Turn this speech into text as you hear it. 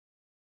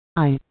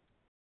I,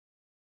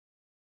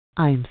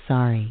 I'm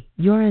sorry.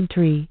 Your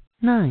entry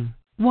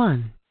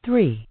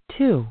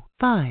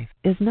 91325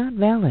 is not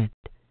valid.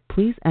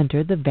 Please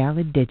enter the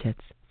valid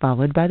digits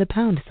followed by the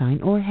pound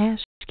sign or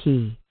hash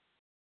key.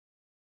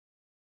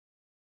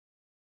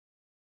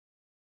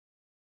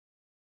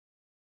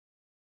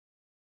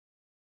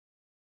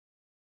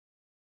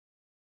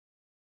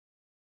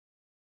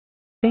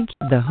 Thank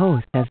you. The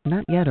host has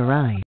not yet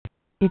arrived.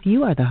 If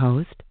you are the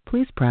host,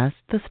 please press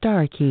the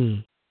star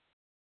key.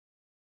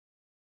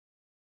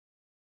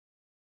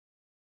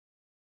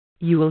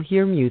 You will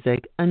hear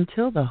music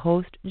until the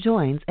host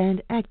joins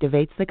and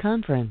activates the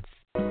conference.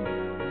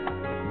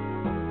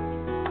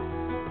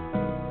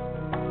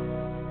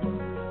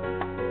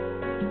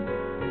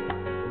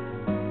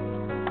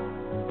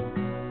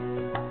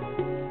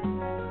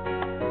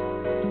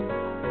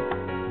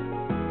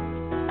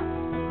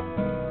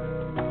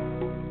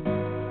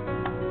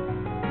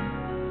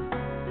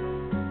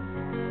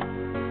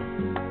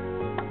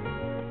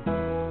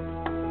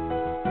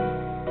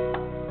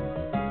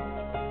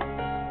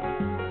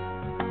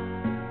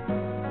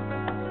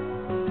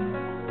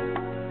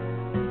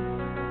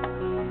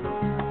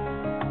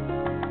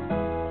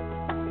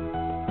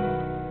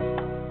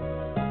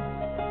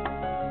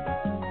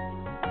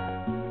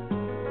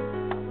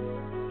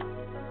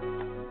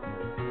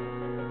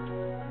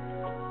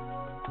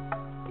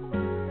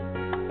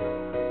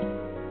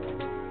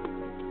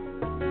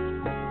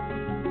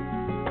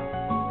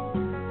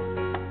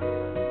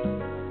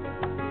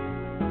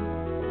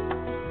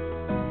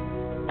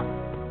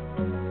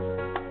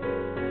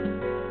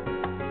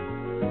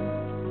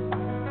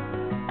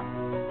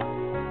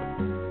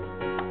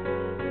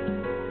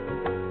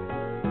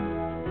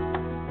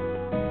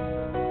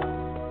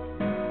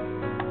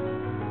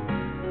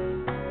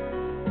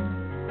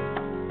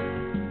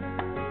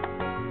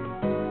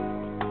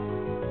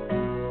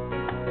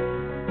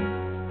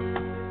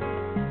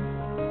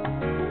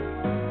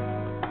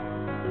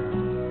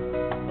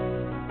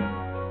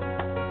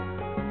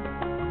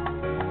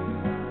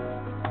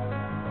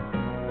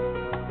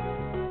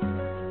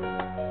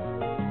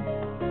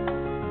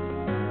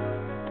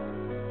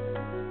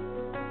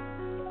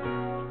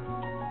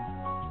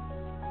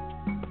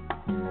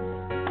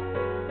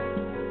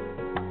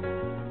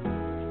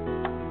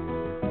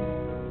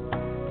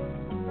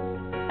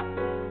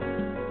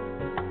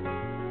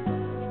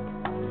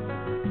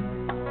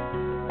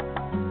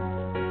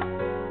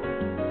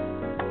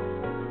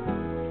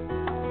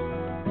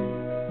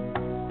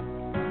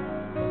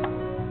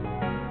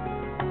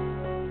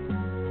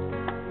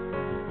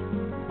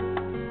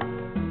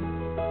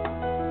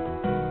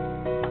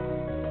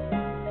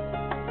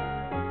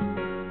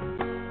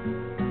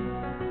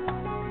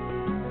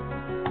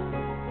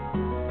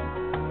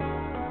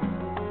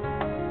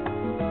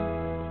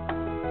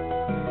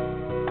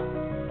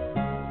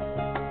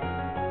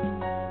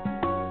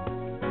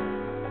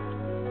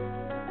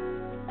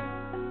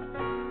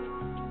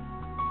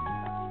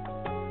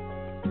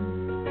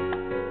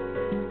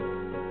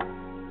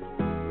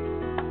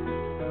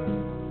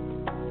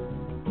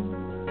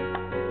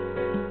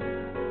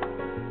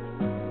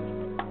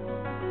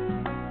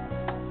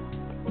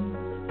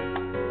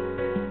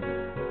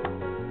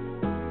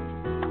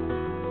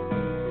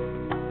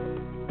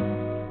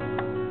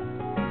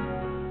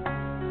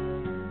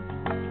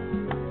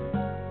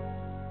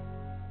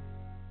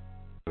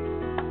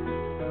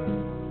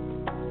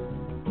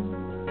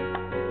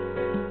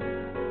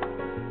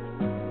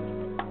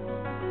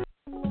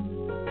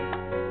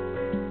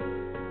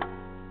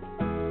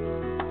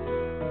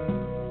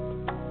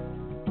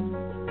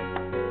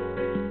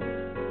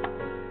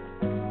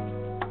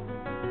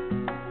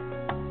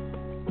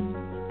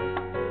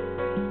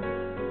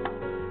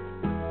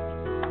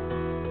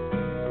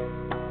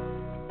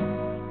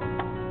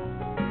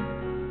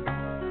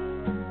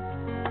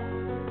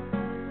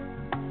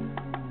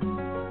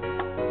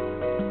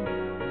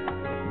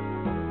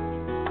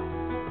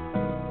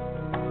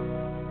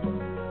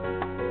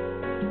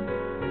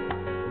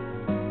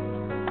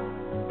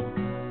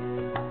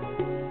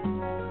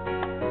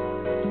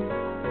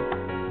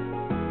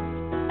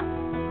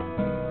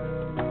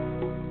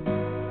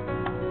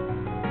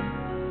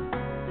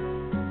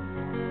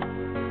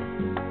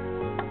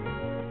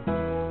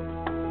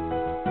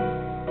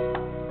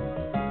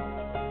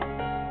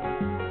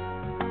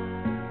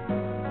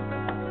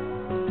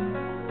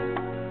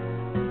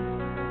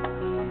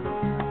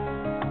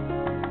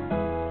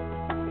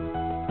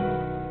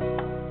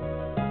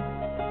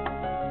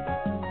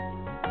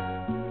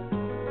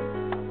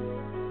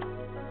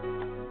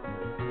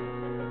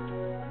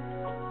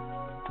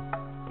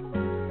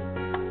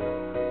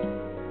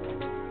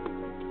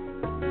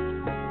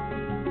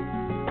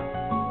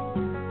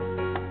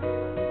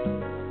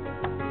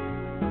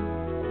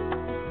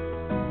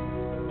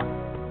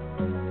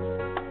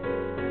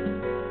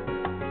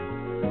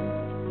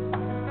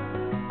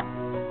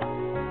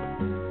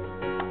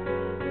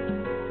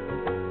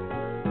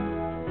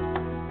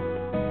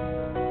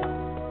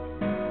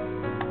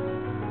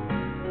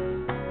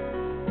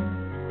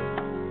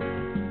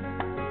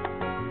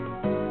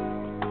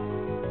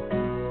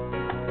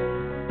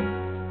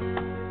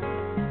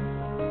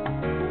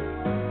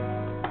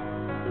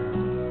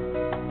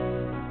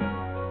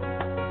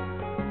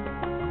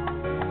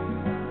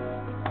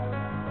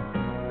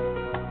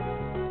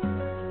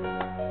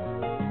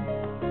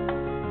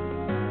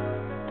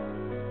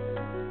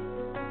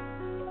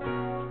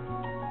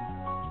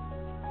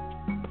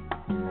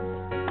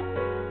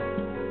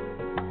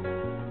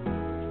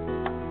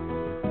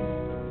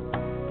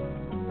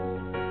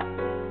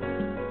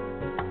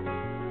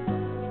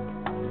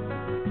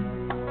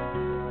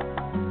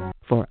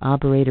 For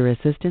operator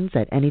assistance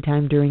at any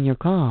time during your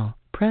call,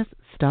 press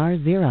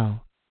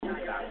 *0.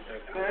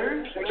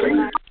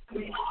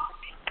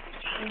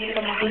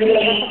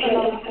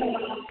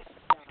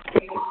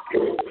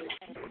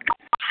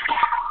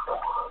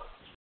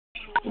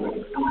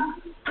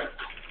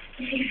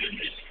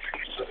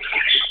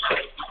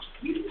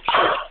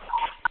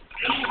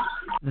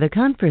 The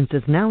conference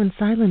is now in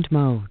silent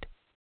mode.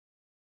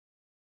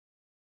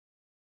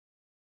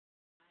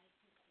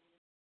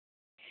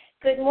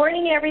 Good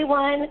morning,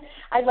 everyone.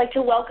 I'd like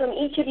to welcome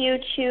each of you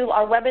to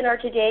our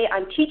webinar today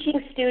on teaching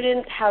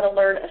students how to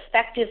learn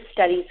effective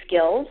study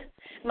skills.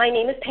 My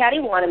name is Patty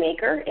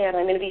Wanamaker, and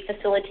I'm going to be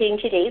facilitating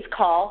today's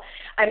call.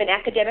 I'm an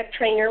academic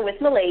trainer with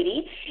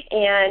Milady,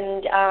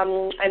 and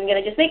I'm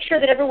going to just make sure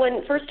that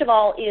everyone, first of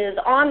all, is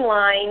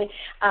online.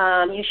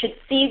 You should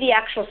see the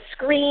actual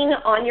screen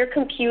on your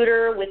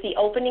computer with the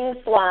opening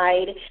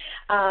slide.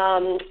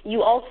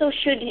 You also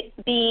should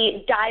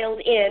be dialed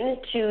in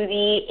to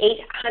the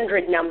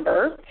 800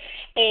 number,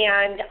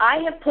 and I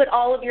have put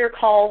all of your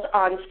calls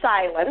on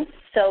silence,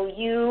 so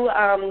you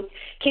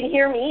can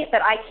hear me,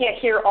 but I can't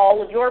hear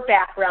all of your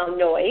background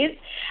noise.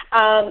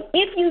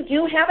 If you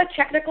do have a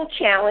technical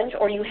challenge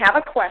or you have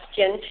a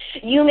question,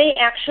 you may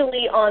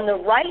actually, on the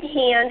right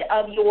hand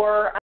of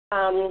your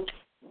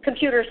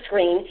computer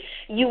screen,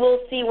 you will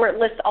see where it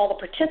lists all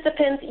the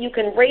participants. You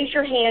can raise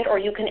your hand or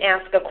you can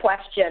ask a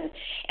question.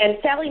 And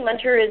Sally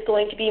Munter is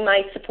going to be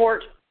my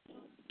support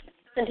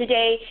person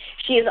today.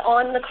 She is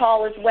on the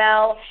call as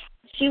well.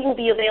 She will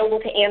be available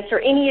to answer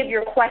any of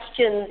your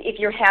questions if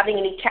you're having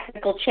any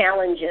technical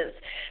challenges.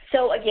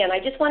 So again, I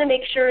just want to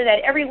make sure that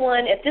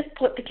everyone at this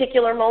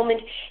particular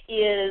moment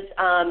is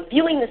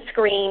viewing the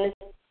screen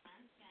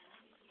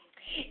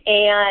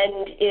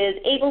and is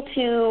able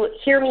to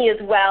hear me as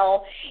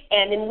well,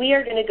 and then we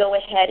are going to go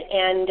ahead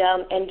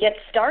and get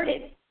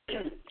started.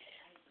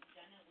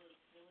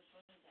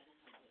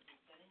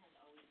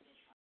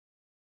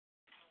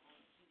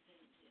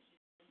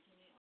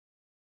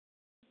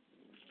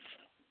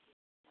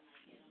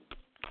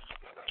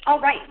 All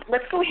right,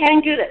 let's go ahead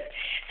and do this.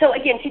 So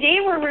again, today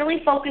we're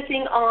really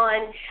focusing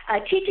on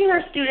teaching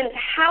our students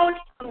how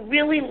to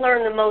really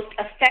learn the most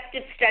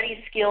effective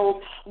study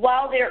skills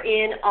while they're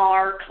in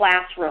our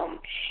classroom.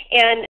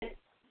 And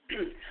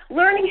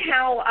learning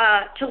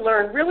how to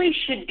learn really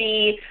should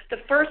be the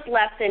first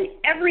lesson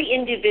every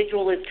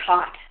individual is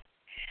taught.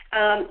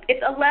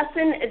 It's a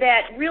lesson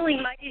that really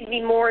might even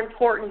be more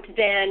important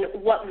than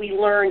what we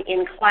learn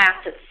in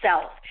class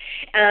itself.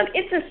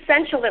 It's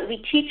essential that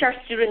we teach our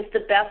students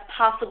the best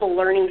possible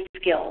learning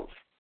skills.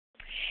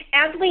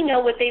 As we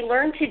know, what they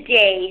learn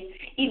today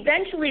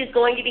eventually is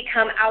going to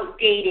become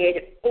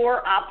outdated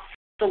or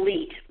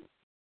obsolete.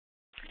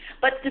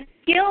 But the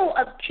skill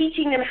of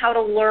teaching them how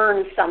to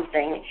learn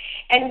something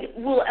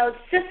and will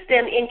assist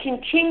them in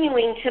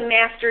continuing to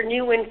master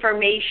new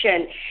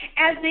information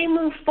as they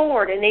move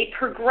forward and they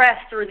progress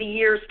through the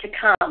years to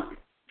come.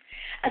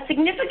 A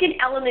significant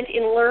element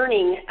in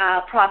learning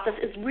process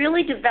is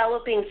really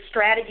developing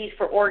strategies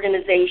for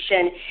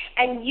organization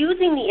and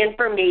using the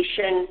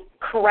information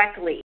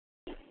correctly.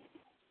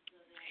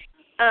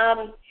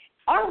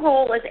 Our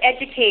role as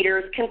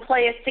educators can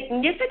play a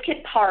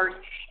significant part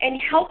in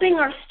helping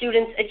our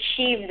students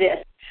achieve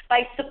this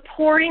by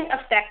supporting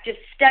effective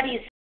study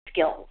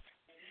skills.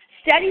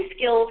 Study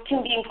skills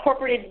can be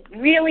incorporated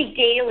really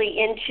daily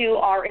into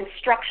our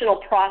instructional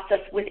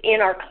process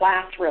within our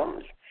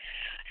classrooms.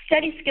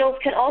 Study skills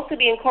can also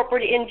be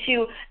incorporated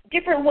into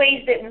different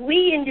ways that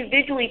we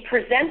individually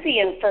present the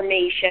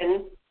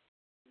information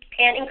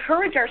and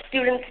encourage our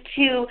students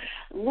to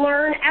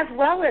learn as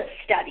well as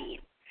study.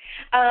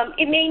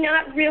 It may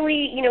not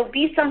really,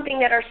 be something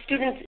that our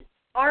students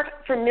aren't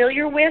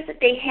familiar with.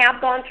 They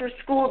have gone through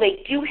school.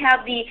 They do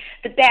have the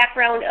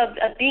background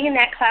of being in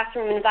that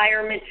classroom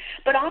environment,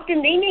 but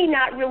often they may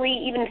not really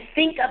even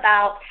think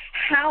about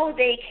how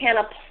they can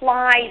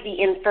apply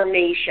the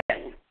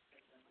information.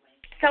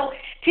 So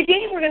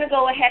today we're going to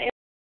go ahead and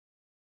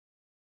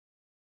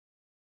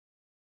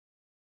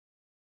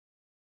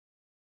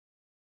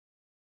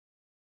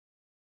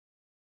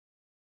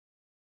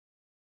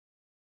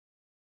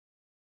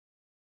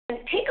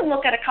take a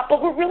look at a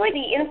couple. We're really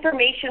the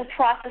information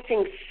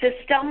processing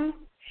system,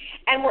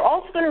 and we're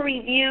also going to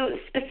review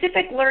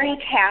specific learning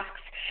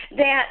tasks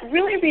that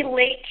really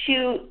relate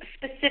to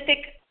specific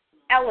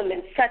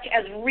elements such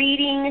as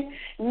reading,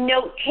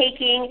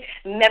 note-taking,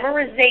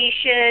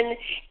 memorization,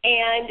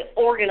 and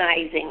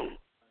organizing.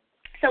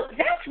 So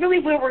that's really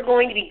where we're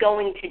going to be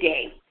going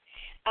today.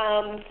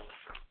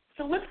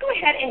 So let's go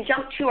ahead and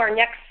jump to our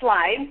next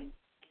slide.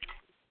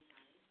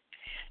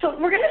 So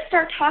we're going to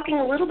start talking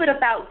a little bit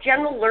about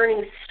general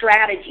learning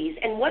strategies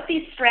and what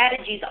these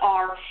strategies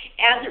are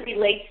as it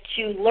relates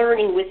to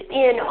learning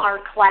within our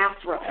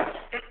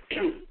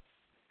classroom.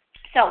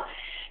 So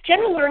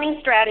general learning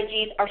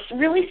strategies are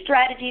really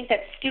strategies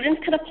that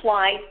students can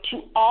apply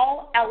to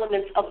all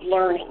elements of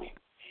learning.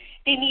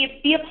 They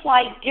may be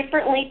applied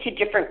differently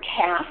to different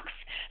tasks,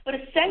 but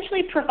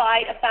essentially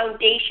provide a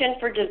foundation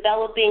for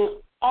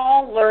developing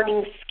all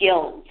learning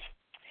skills.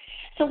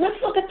 So let's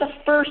look at the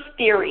first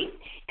theory.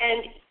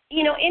 And,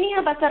 any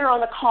of us that are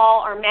on the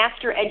call are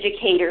master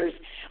educators.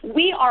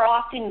 We are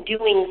often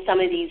doing some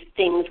of these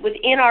things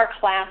within our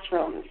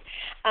classrooms.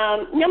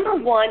 Number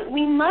one,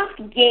 we must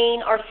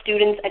gain our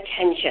students'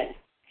 attention.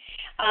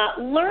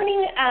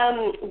 Learning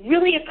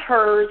really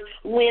occurs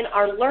when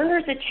our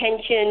learner's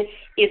attention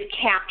is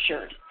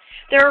captured.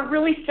 There are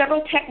really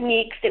several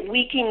techniques that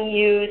we can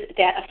use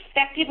that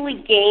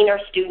effectively gain our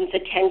students'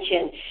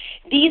 attention.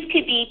 These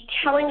could be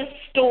telling a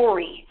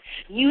story,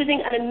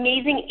 using an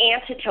amazing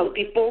anecdote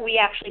before we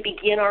actually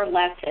begin our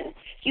lesson,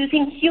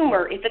 using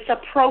humor if it's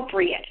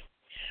appropriate,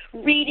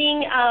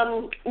 reading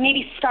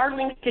maybe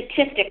startling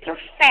statistics or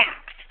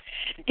facts,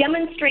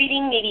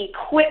 demonstrating maybe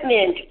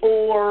equipment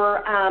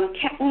or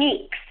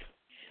techniques,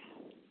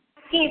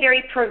 asking a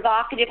very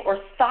provocative or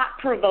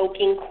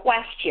thought-provoking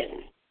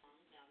question,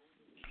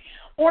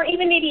 or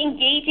even maybe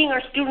engaging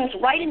our students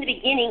right in the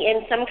beginning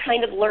in some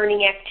kind of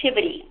learning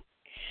activity.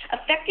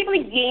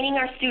 Effectively gaining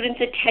our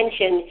students'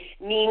 attention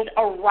means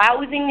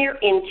arousing their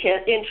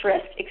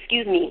interest,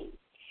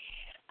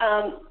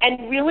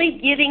 and really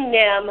giving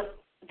them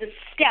the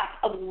step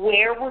of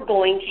where we're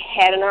going to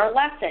head in our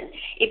lesson.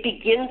 It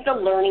begins the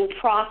learning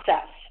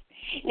process.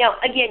 Now,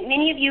 again,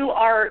 many of you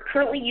are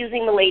currently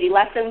using the Lady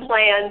Lesson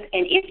Plans,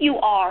 and if you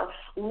are,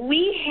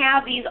 we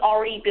have these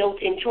already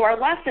built into our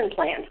lesson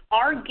plans.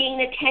 Our gain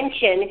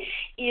attention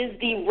is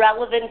the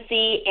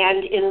relevancy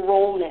and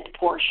enrollment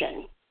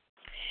portion.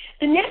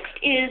 The next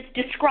is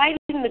describing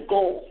the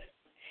goal.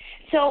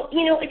 So,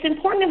 it's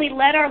important that we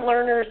let our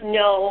learners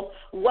know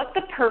what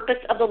the purpose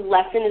of the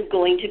lesson is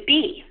going to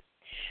be.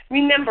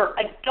 Remember,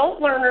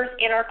 adult learners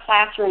in our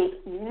classrooms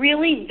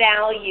really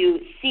value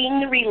seeing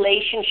the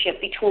relationship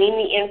between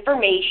the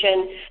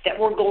information that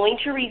we're going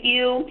to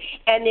review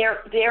and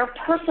their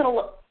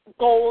personal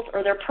goals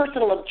or their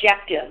personal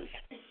objectives.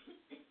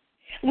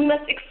 We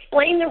must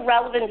explain the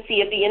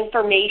relevancy of the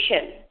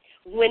information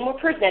when we're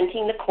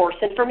presenting the course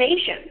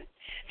information.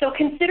 So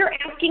consider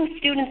asking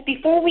students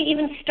before we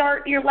even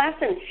start your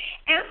lesson,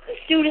 ask the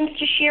students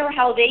to share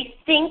how they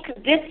think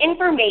this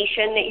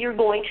information that you're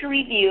going to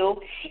review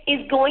is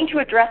going to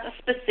address a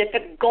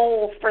specific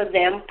goal for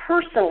them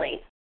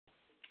personally.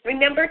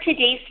 Remember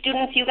today's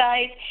students, you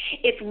guys,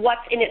 it's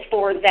what's in it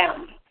for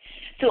them.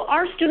 So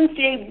our students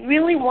today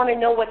really want to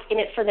know what's in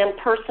it for them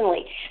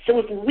personally. So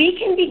if we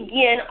can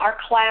begin our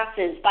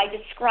classes by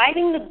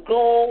describing the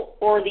goal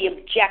or the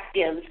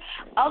objectives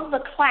of the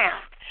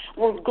class,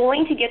 we're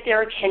going to get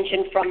their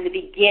attention from the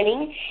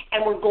beginning,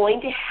 and we're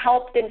going to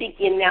help them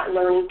begin that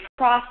learning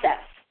process.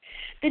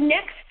 The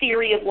next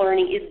theory of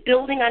learning is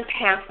building on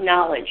past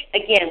knowledge.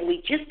 Again,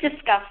 we just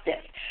discussed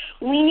this.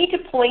 We need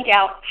to point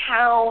out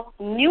how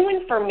new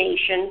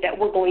information that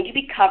we're going to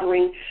be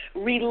covering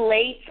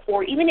relates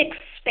or even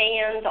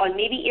expands on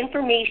maybe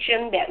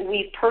information that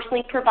we've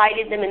personally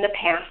provided them in the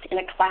past in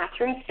a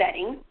classroom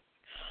setting.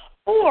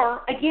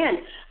 Or, again,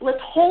 let's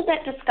hold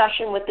that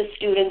discussion with the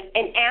students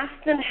and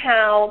ask them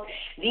how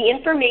the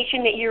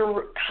information that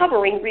you're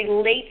covering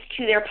relates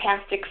to their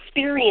past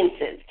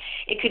experiences.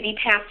 It could be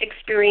past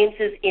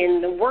experiences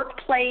in the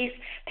workplace,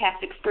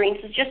 past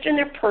experiences just in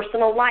their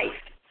personal life.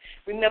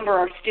 Remember,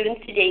 our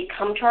students today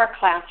come to our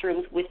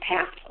classrooms with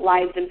past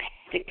lives and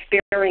past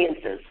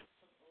experiences.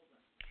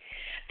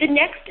 The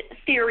next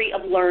theory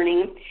of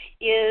learning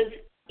is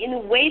in the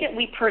way that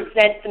we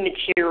present the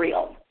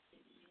material.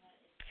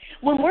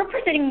 When we're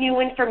presenting new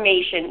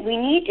information, we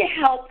need to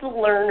help the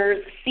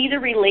learners see the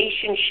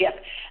relationship,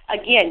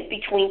 again,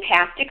 between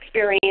past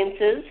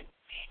experiences,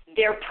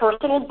 their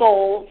personal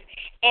goals,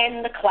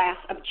 and the class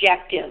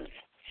objectives.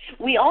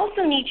 We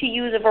also need to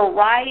use a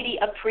variety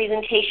of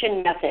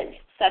presentation methods,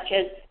 such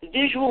as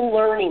visual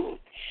learning,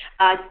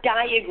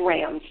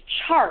 diagrams,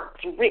 charts,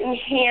 written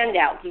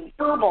handouts,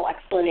 verbal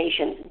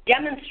explanations,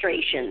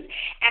 demonstrations,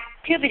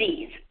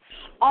 activities.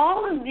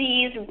 All of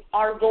these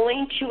are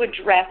going to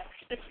address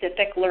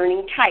specific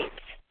learning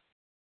types.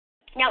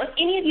 Now, if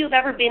any of you have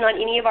ever been on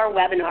any of our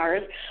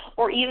webinars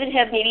or even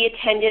have maybe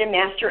attended a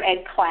Master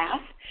Ed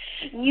class,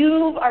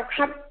 you are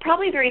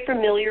probably very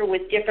familiar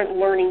with different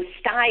learning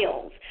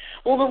styles.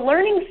 Well, the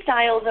learning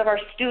styles of our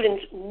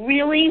students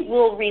really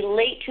will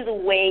relate to the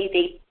way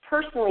they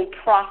personally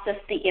process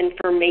the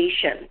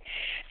information.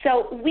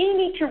 So we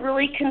need to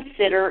really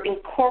consider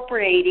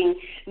incorporating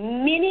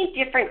many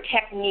different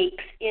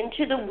techniques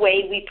into the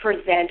way we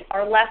present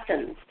our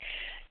lessons.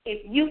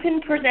 If you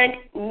can present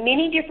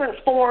many different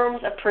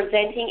forms of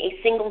presenting a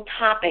single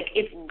topic,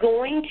 it's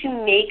going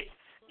to make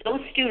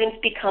those students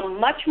become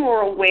much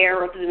more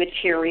aware of the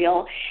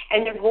material,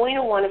 and they're going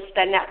to want to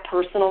spend that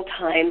personal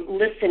time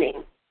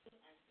listening.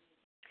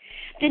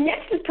 The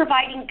next is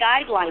providing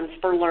guidelines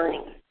for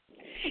learning.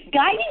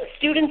 Guiding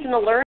students in the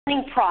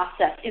learning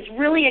process is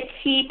really a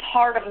key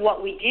part of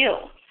what we do.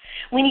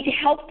 We need to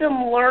help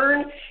them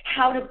learn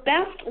how to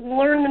best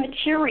learn the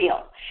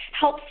material,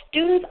 help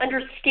students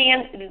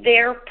understand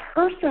their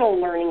personal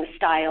learning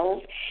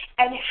styles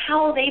and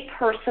how they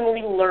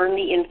personally learn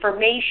the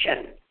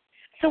information.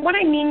 So what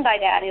I mean by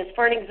that is,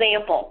 for an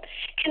example,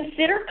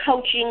 consider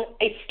coaching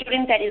a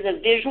student that is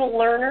a visual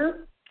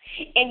learner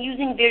and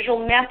using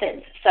visual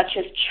methods such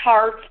as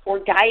charts or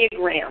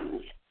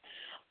diagrams.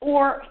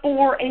 Or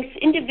for an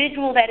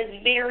individual that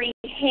is very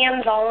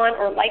hands-on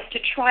or likes to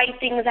try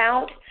things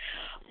out,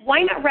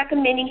 why not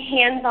recommending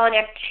hands-on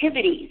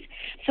activities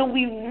so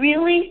we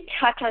really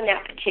touch on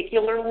that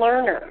particular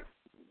learner?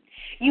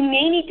 You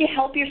may need to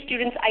help your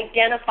students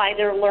identify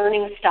their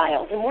learning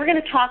styles, and we're going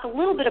to talk a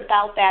little bit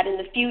about that in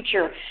the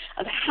future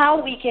of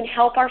how we can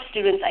help our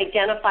students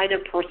identify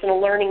their personal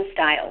learning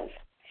styles.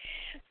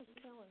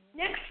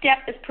 Next step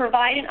is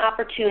provide an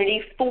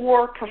opportunity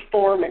for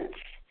performance.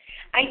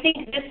 I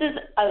think this is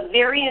a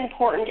very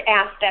important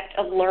aspect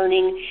of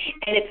learning,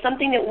 and it's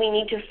something that we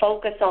need to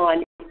focus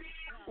on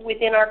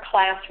within our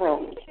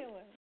classrooms.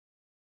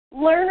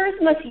 Learners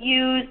must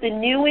use the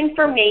new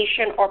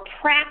information or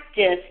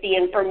practice the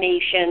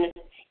information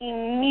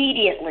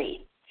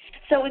immediately.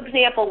 So,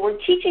 example, we're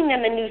teaching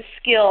them a new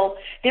skill.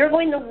 They're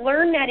going to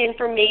learn that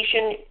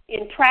information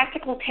in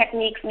practical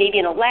techniques, maybe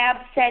in a lab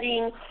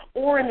setting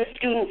or in the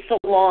student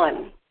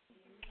salon.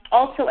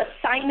 Also,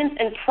 assignments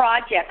and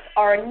projects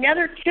are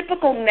another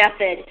typical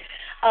method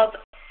of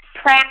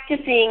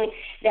practicing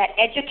that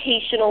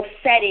educational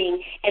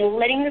setting and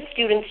letting the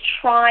students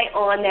try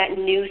on that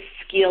new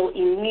skill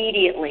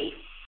immediately.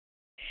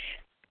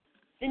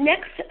 The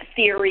next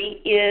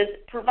theory is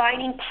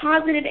providing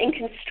positive and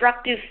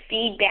constructive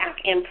feedback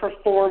and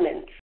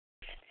performance.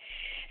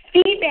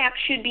 Feedback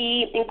should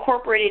be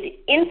incorporated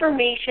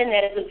information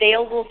that is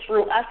available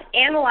through us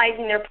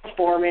analyzing their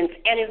performance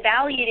and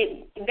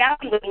evaluating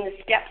the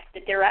steps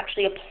that they're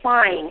actually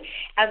applying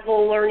as they're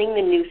learning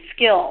the new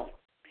skill.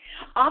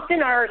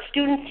 Often our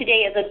students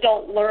today as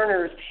adult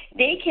learners,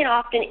 they can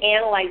often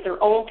analyze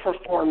their own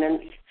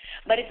performance,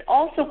 but it's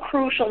also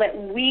crucial that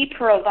we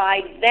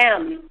provide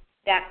them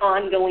that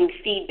ongoing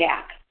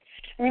feedback.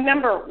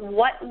 Remember,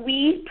 what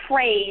we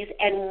praise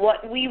and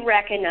what we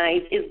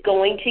recognize is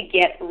going to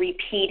get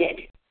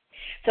repeated.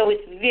 So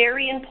it's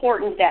very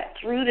important that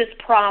through this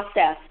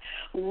process,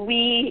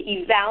 we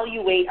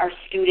evaluate our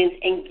students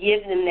and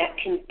give them that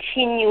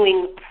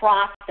continuing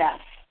process.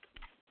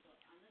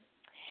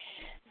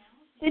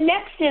 The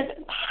next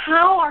is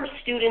how our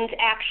students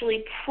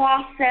actually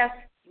process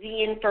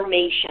the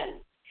information.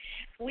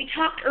 We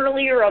talked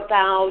earlier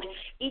about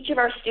each of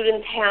our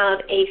students have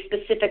a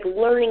specific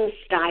learning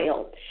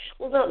style.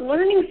 Well, the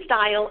learning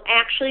style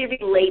actually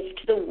relates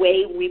to the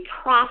way we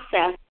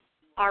process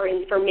our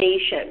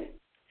information.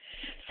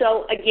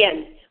 So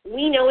again,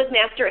 we know as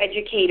master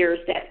educators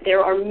that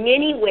there are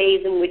many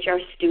ways in which our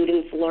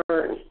students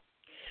learn.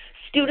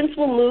 Students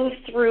will move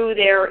through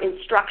their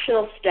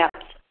instructional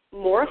steps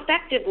more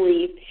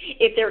effectively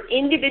if their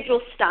individual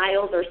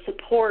styles are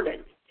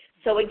supported.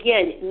 So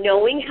again,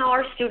 knowing how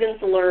our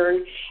students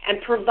learn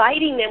and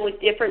providing them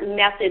with different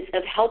methods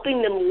of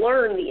helping them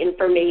learn the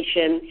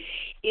information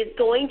is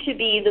going to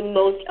be the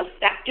most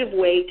effective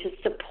way to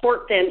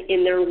support them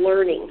in their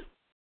learning.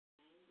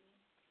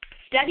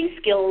 Study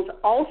skills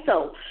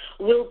also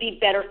will be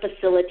better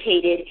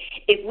facilitated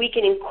if we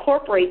can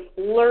incorporate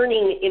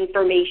learning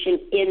information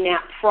in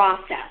that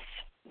process.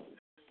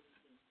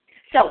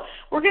 So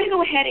we're going to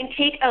go ahead and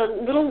take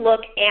a little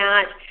look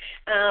at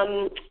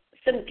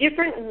some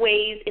different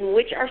ways in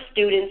which our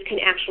students can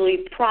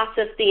actually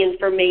process the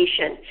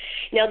information.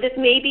 Now, this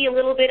may be a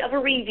little bit of a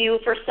review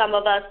for some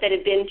of us that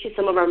have been to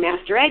some of our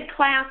Master Ed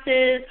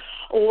classes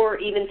or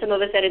even some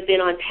of us that have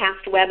been on past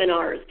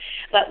webinars.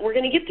 But we're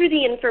going to get through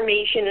the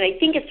information, and I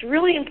think it's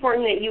really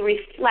important that you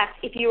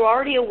reflect, if you're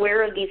already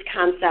aware of these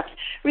concepts,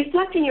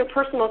 reflect in your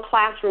personal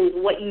classrooms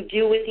what you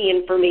do with the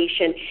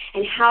information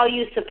and how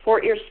you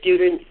support your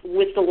students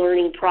with the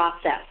learning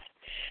process.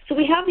 So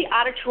we have the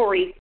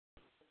auditory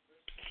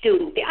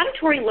student. The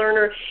auditory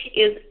learner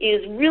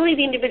is really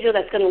the individual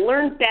that's going to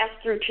learn best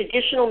through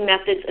traditional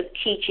methods of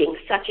teaching,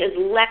 such as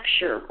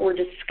lecture or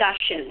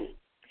discussion.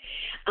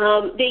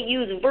 They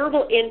use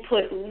verbal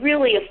input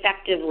really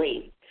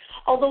effectively.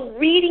 Although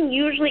reading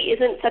usually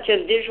isn't such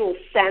a visual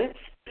sense,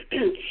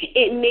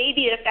 it may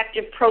be an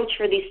effective approach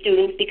for these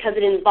students because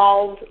it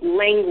involves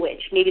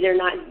language. Maybe they're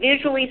not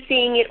visually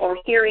seeing it or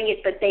hearing it,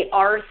 but they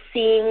are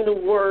seeing the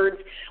words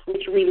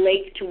which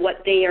relate to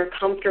what they are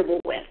comfortable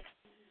with.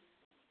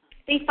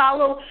 They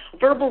follow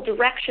verbal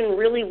direction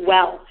really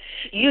well.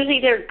 Usually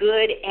they're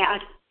good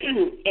at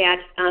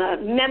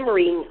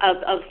memorying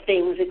of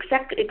things,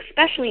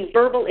 especially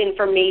verbal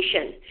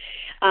information.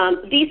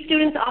 These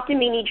students often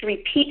may need to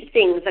repeat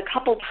things a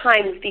couple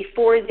times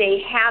before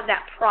they have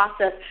that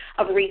process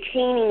of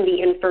retaining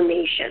the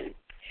information.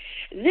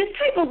 This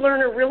type of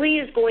learner really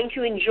is going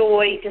to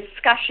enjoy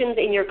discussions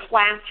in your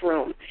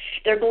classroom.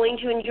 They're going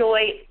to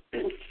enjoy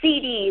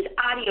CDs,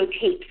 audio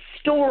tapes,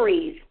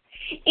 stories,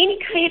 any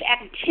kind of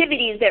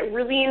activities that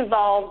really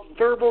involve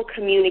verbal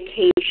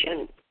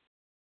communication.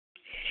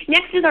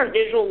 Next is our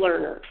visual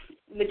learner.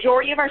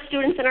 Majority of our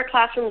students in our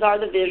classrooms are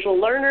the visual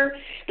learner.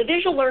 The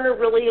visual learner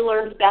really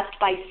learns best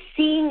by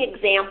seeing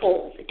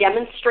examples,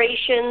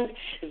 demonstrations,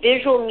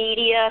 visual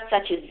media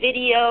such as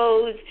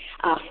videos,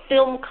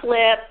 film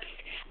clips,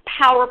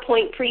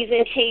 PowerPoint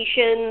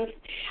presentations.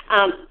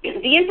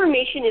 The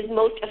information is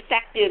most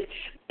effective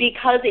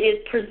because it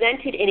is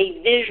presented in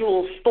a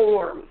visual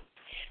form.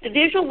 The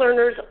visual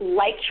learners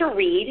like to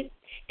read.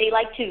 They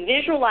like to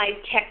visualize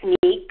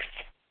techniques.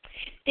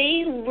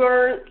 They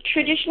learn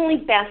traditionally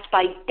best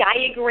by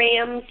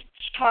diagrams,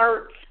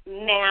 charts,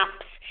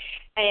 maps,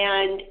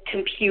 and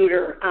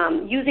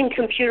using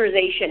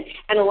computerization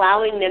and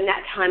allowing them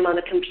that time on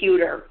the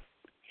computer.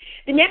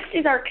 The next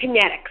is our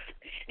kinetics.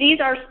 These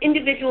are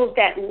individuals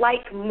that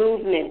like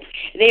movement.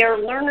 They are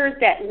learners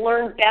that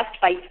learn best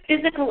by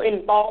physical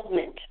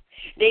involvement.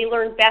 They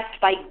learn best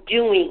by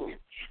doing.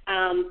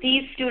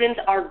 These students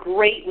are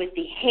great with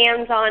the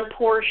hands-on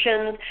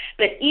portions,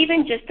 but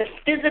even just the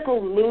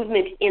physical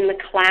movement in the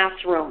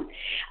classroom.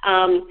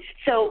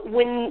 So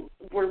when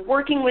we're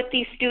working with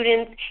these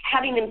students,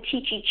 having them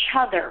teach each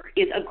other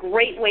is a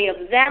great way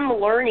of them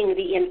learning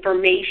the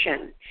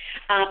information.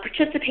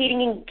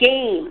 Participating in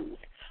games,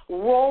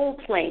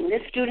 role-playing.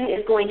 This student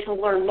is going to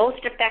learn most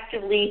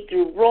effectively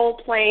through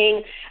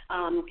role-playing,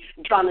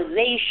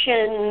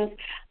 dramatizations,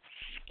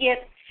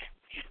 skits.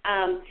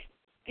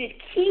 The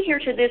key here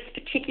to this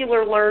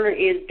particular learner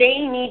is they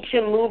need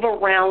to move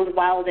around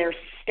while they're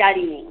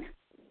studying.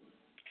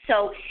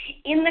 So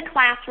in the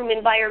classroom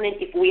environment,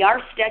 if we are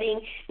studying,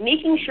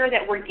 making sure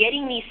that we're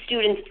getting these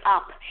students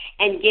up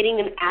and getting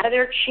them out of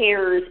their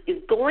chairs is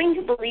going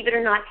to, believe it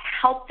or not,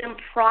 help them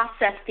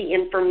process the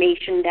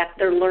information that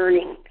they're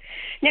learning.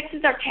 Next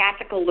is our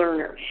tactical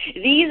learner.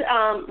 These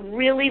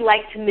really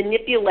like to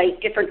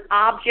manipulate different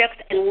objects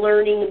and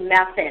learning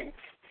methods.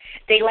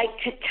 They like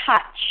to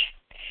touch.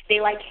 They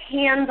like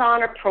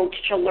hands-on approach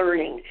to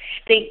learning.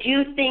 They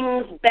do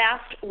things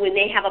best when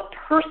they have a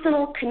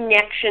personal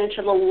connection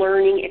to the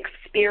learning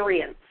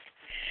experience.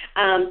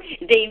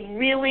 They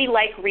really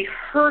like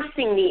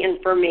rehearsing the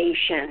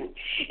information.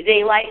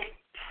 They like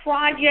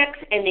projects,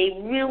 and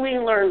they really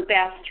learn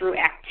best through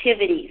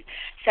activities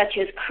such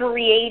as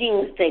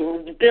creating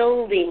things,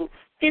 building,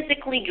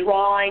 physically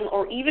drawing,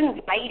 or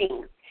even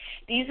writing.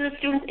 These are the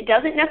students. It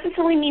doesn't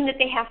necessarily mean that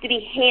they have to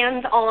be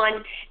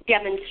hands-on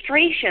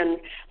demonstrations,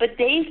 but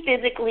they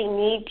physically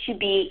need to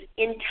be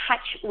in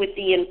touch with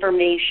the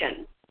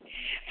information.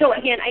 So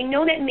again, I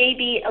know that may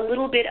be a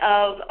little bit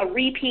of a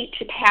repeat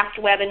to past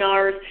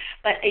webinars,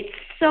 but it's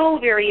so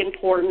very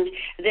important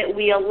that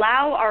we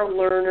allow our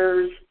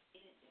learners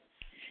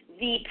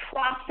the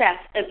process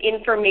of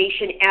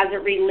information as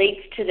it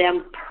relates to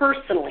them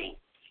personally.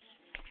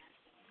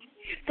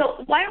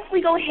 So why don't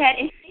we go ahead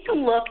and take a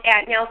look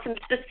at now some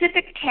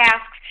specific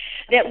tasks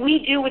that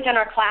we do within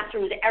our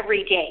classrooms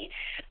every day.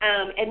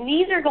 And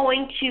these are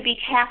going to be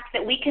tasks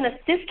that we can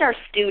assist our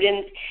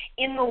students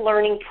in the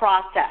learning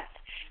process.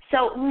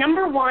 So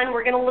number one,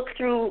 we're going to look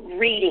through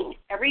reading.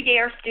 Every day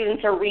our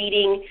students are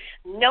reading,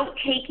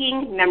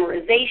 note-taking,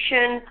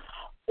 memorization,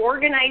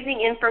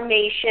 organizing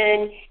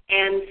information,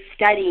 and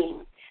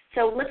studying.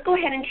 So let's go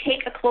ahead and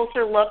take a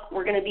closer look.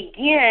 We're going to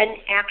begin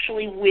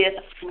actually with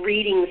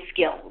reading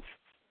skills.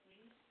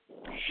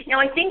 Now,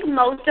 I think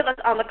most of us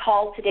on the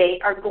call today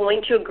are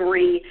going to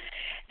agree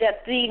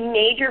that the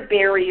major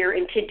barrier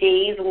in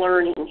today's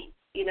learning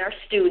in our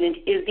student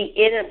is the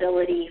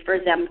inability for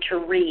them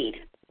to read.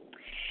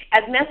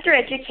 As master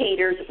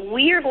educators,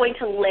 we are going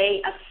to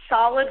lay a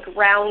solid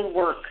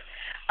groundwork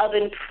of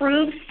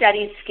improved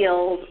study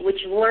skills which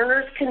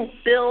learners can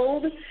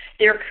build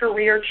their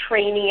career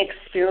training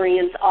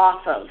experience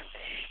off of.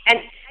 And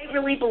I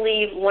really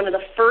believe one of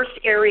the first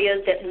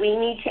areas that we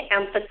need to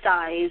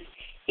emphasize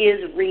is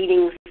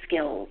reading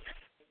skills.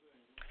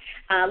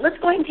 Let's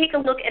go ahead and take a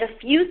look at a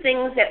few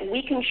things that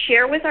we can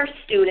share with our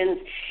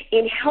students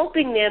in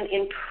helping them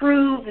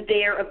improve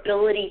their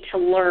ability to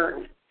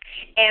learn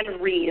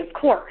and read, of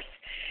course.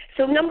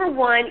 So number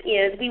one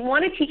is we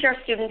want to teach our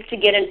students to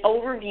get an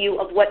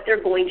overview of what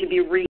they're going to be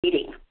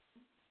reading.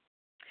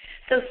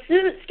 So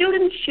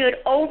students should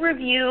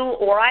overview,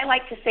 or I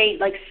like to say,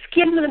 like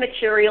skim the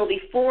material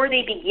before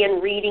they begin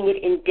reading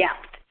it in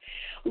depth.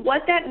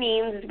 What that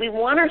means is we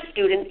want our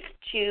students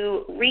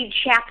to read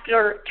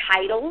chapter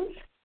titles,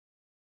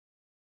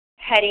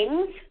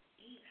 headings,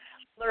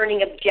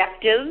 learning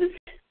objectives,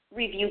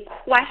 review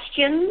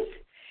questions,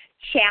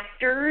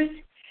 chapters,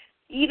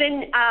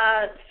 even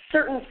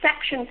certain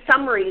section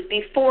summaries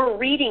before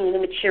reading the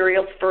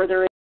materials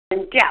further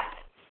in depth.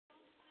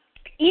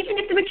 Even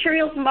if the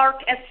material is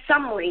marked as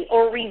summary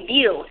or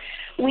review,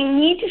 we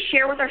need to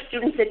share with our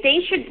students that they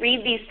should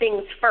read these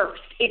things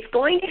first. It's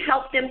going to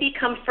help them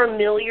become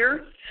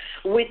familiar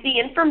with the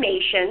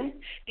information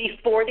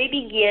before they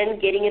begin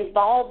getting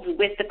involved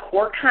with the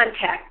core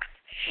context,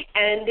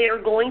 and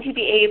they're going to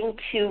be able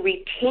to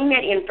retain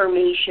that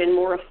information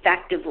more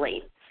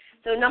effectively.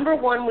 So number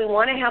one, we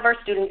want to have our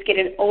students get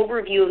an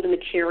overview of the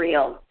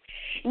material.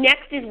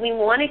 Next is we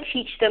want to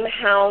teach them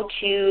how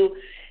to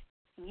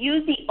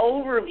use the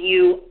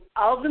overview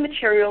of the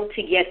material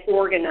to get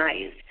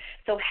organized.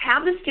 So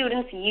have the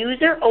students use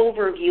their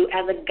overview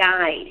as a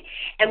guide.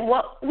 And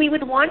what we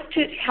would want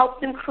to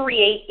help them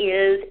create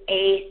is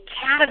a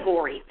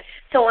category.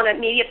 So on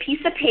maybe a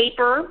piece of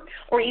paper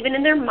or even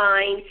in their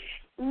mind,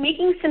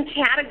 making some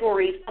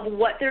categories of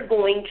what they're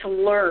going to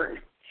learn.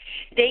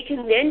 They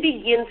can then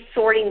begin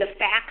sorting the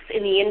facts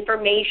and the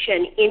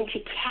information into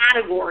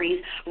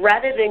categories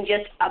rather than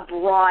just a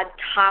broad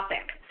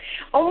topic.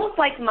 Almost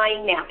like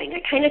mind mapping.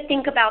 I kind of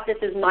think about this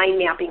as mind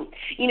mapping.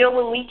 You know,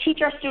 when we teach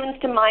our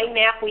students to mind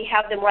map, we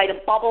have them write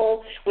a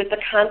bubble with the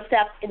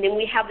concept, and then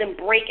we have them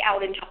break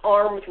out into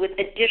arms with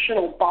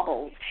additional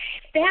bubbles.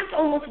 That's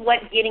almost what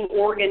getting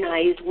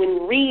organized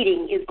when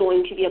reading is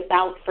going to be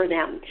about for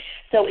them.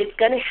 So it's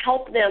going to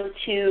help them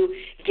to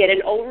get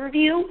an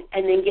overview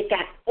and then get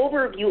that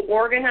overview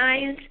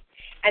organized.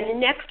 And the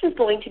next is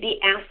going to be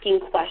asking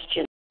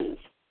questions.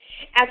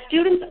 As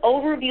students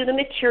overview the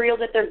material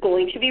that they're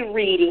going to be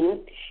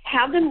reading,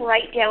 have them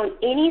write down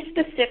any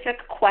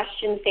specific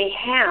questions they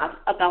have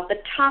about the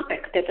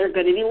topic that they're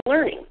going to be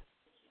learning.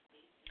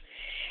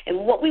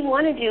 And what we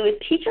want to do is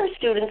teach our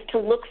students to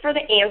look for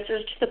the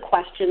answers to the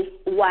questions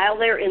while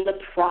they're in the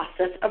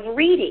process of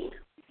reading.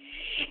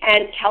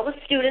 And tell the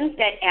students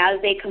that as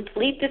they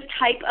complete this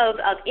type of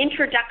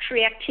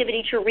introductory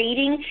activity to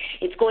reading,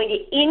 it's going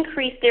to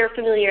increase their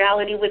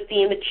familiarity with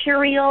the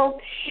material,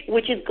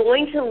 which is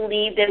going to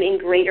lead them in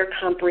greater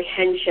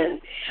comprehension.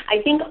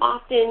 I think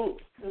often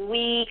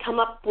we come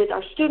up with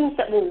our students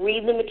that will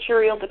read the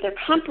material, but their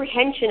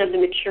comprehension of the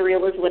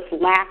material is what's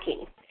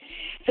lacking.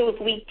 So if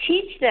we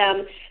teach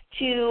them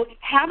to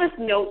have a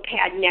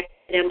notepad next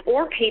to them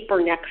or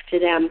paper next to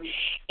them,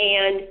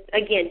 and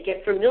again,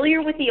 get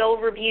familiar with the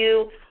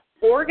overview,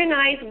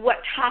 organize what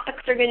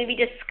topics are going to be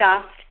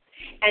discussed,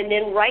 and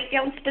then write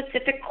down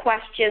specific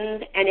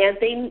questions, and as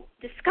they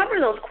discover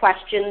those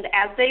questions,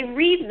 as they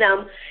read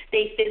them,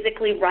 they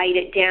physically write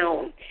it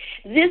down.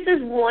 This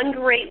is one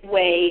great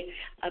way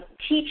of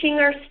teaching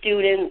our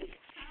students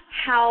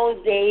how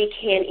they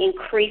can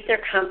increase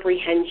their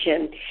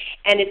comprehension,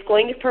 and it's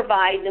going to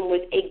provide them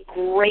with a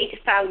great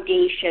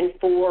foundation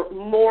for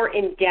more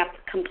in-depth,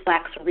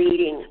 complex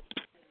reading.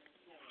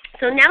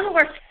 So now that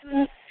our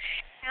students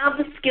have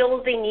the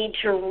skills they need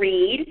to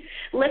read,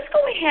 let's go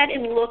ahead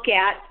and look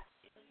at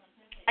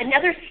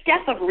another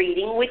step of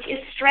reading, which is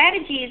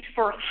strategies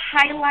for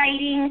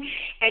highlighting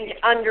and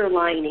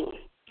underlining.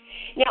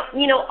 Now,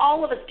 you know,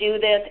 all of us do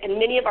this, and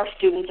many of our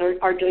students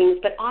are doing this,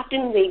 but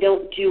often they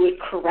don't do it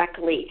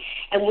correctly.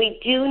 And we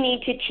do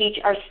need to teach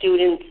our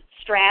students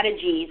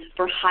strategies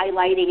for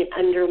highlighting and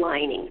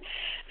underlining.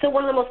 So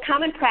one of the most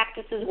common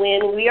practices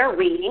when we are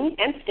reading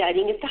and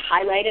studying is to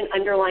highlight and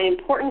underline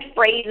important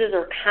phrases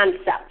or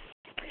concepts.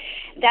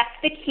 That's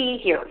the key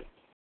here,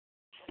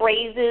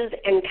 phrases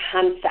and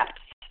concepts.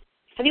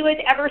 Have you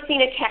guys ever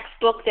seen a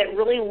textbook that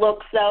really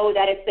looks though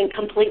that it's been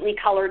completely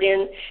colored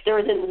in? There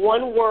isn't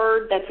one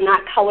word that's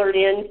not colored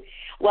in.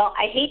 Well,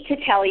 I hate to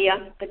tell you,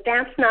 but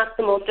that's not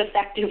the most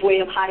effective way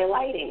of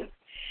highlighting.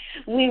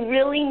 We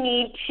really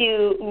need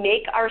to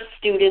make our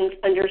students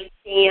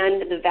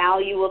understand the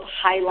value of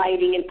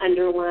highlighting and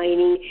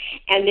underlining,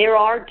 and there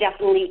are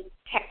definitely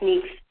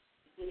techniques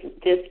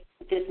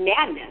this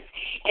madness.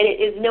 And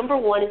it is, number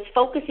one, is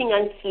focusing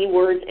on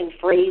keywords and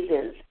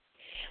phrases.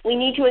 We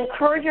need to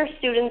encourage our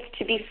students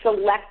to be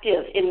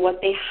selective in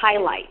what they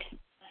highlight.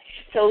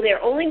 So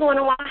they're only going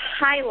to want to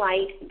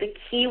highlight the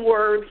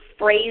keywords,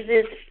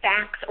 phrases,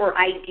 facts, or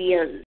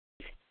ideas.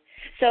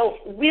 So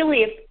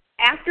really, if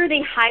after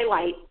they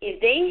highlight, if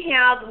they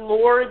have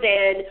more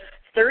than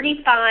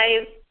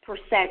 35%,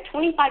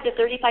 25 to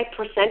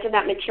 35% of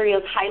that material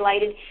is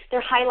highlighted,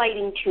 they're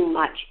highlighting too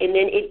much, and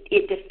then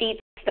it defeats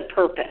the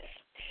purpose.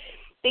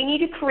 They need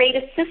to create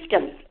a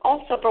system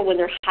also for when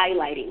they're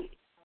highlighting.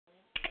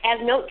 As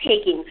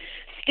note-taking,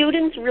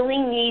 students really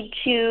need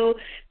to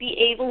be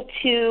able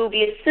to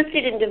be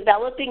assisted in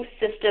developing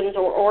systems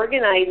or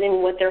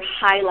organizing what they're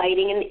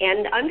highlighting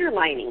and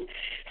underlining.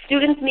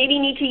 Students maybe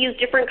need to use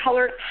different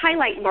colored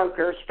highlight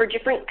markers for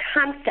different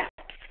concepts.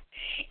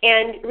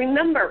 And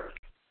remember,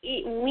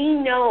 we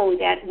know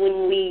that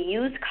when we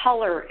use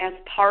color as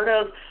part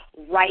of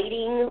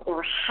writing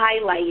or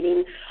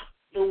highlighting,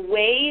 the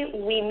way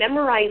we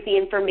memorize the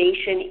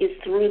information is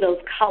through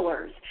those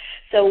colors.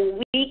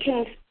 So we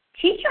can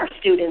teach our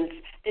students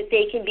that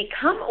they can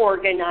become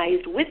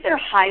organized with their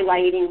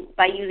highlighting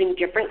by using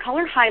different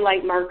color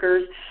highlight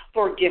markers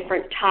for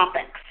different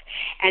topics.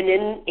 And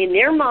then in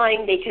their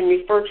mind, they can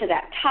refer to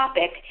that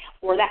topic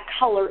or that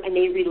color and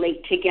they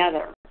relate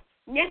together.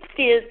 Next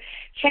is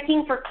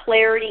checking for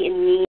clarity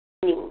and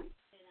meaning.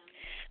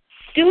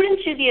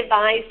 Students should be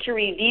advised to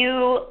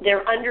review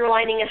their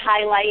underlining and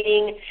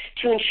highlighting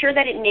to ensure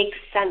that it makes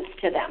sense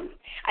to them.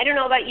 I don't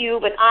know about you,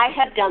 but I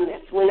have done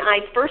this. When I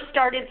first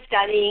started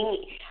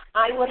studying,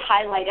 I would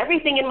highlight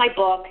everything in my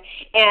book,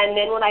 and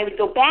then when I would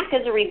go back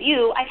as a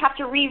review, I'd have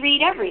to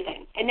reread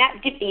everything, and that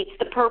defeats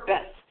the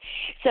purpose.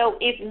 So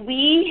if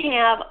we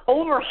have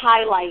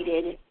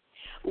over-highlighted,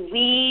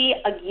 we,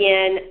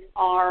 again,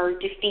 are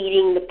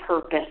defeating the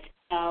purpose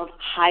of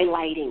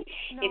highlighting.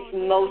 It's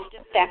most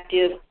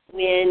effective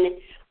when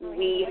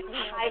we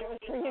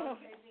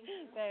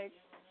highlight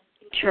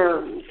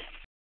terms.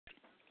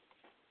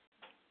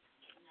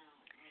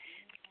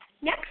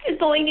 Next is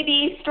going to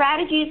be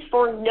strategies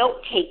for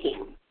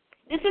note-taking.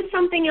 This is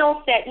something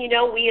else that,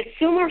 we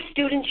assume our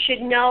students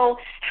should know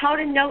how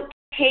to note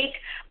take,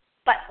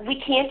 but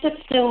we can't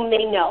assume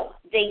they know.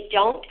 They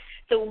don't,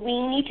 so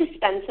we need to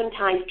spend some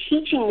time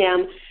teaching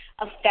them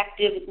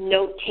effective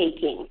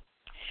note-taking.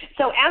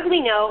 So as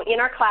we know, in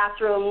our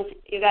classrooms,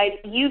 you guys,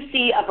 you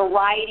see a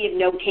variety of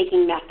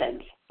note-taking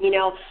methods.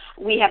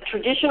 We have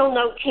traditional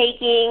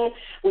note-taking,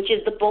 which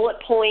is the bullet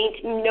point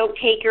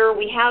note-taker.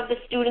 We have the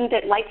student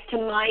that likes to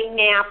mind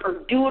map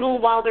or doodle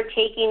while they're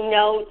taking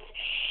notes.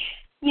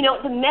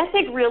 The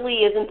method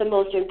really isn't the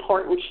most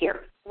important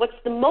here. What's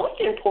the most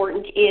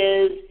important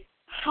is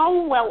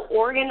how well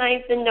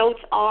organized the notes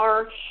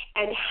are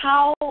and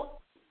how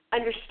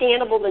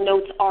understandable the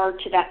notes are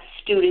to that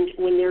student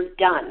when they're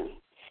done.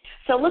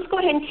 So let's go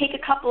ahead and take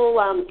a couple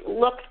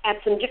looks at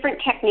some different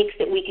techniques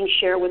that we can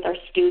share with our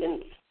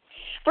students.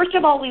 First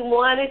of all, we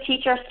want to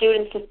teach our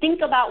students to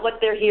think about what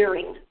they're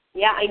hearing.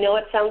 Yeah, I know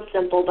it sounds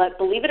simple, but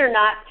believe it or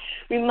not,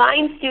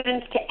 remind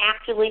students to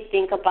actually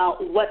think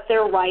about what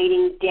they're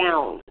writing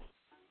down.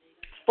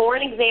 For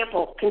an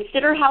example,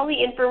 consider how the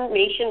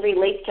information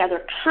relates to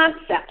other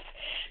concepts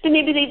that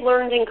maybe they've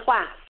learned in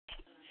class.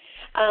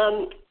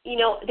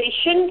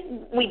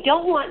 We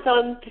don't want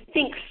them to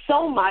think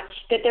so much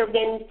that they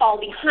then fall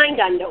behind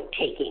on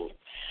note-taking.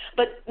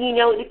 But,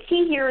 the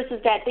key here is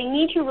that they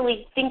need to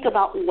really think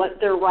about what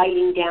they're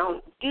writing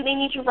down. Do they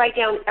need to write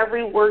down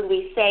every word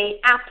we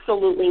say?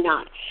 Absolutely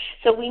not.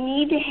 So we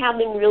need to have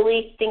them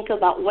really think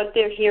about what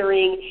they're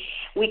hearing.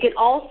 We can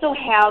also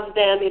have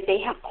them, if they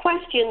have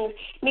questions,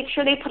 make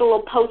sure they put a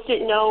little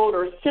Post-it note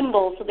or a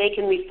symbol so they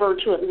can refer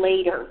to it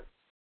later.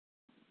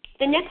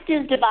 The next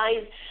is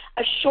devise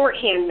a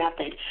shorthand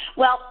method.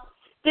 Well,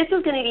 this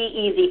is going to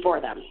be easy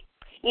for them.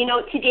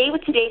 Today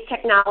with today's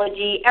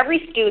technology,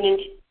 every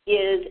student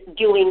is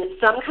doing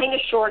some kind of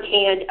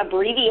shorthand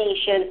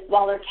abbreviation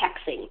while they're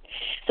texting.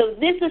 So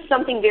this is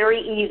something very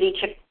easy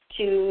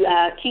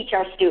to teach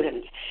our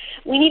students.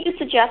 We need to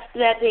suggest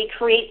that they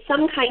create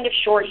some kind of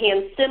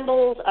shorthand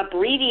symbols,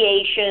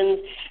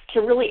 abbreviations,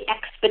 to really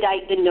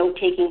expedite the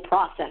note-taking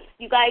process.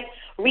 You guys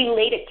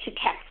relate it to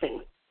texting.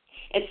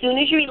 As soon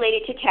as you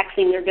relate it to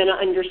texting, they're going to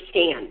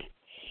understand.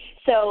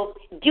 So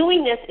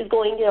doing this is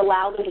going to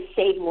allow them to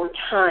save more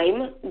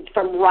time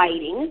from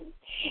writing,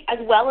 as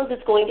well as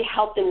it's going to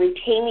help them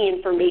retain the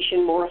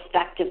information more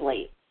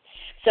effectively.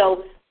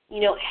 So,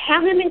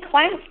 have them in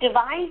class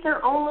devise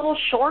their own little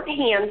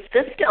shorthand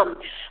system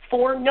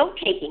for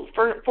note-taking,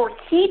 for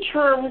key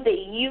terms that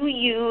you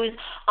use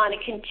on a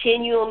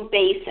continuum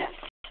basis,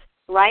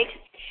 right?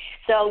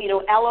 So,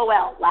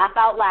 LOL, laugh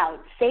out loud,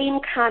 same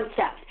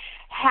concept.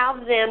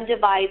 Have them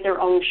devise their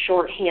own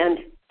shorthand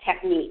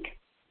technique.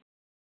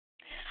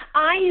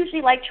 I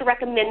usually like to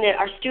recommend that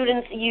our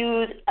students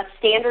use a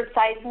standard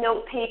size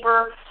note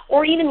paper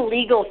or even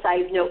legal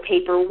size note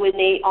paper when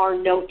they are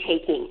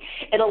note-taking.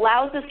 It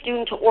allows the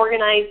student to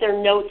organize their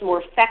notes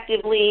more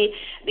effectively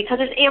because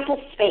there's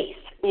ample space.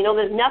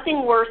 There's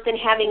nothing worse than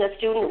having a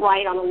student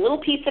write on a little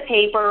piece of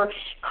paper,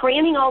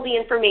 cramming all the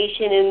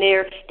information in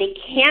there. They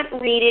can't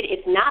read it,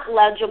 it's not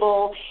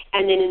legible,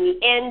 and then in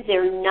the end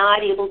they're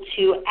not able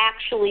to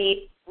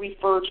actually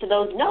refer to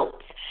those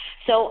notes.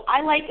 So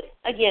I like,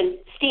 again,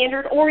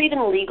 standard or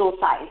even legal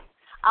size.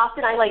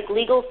 Often I like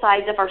legal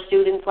size if our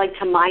students like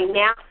to mind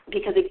map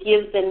because it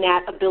gives them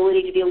that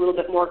ability to be a little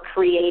bit more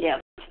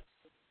creative.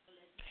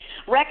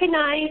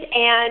 Recognize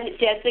and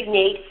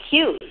designate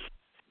cues.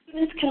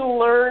 Students can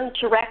learn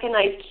to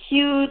recognize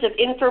cues of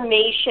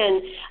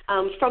information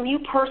from you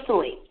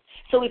personally.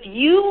 So if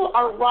you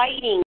are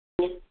writing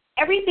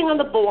everything on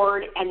the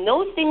board and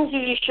those things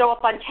usually show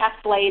up on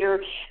tests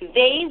later,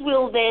 they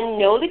will then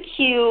know the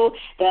cue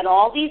that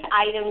all these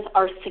items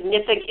are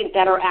significant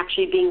that are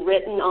actually being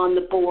written on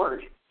the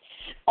board.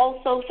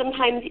 Also,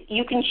 sometimes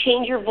you can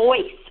change your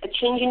voice. A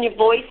change in your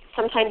voice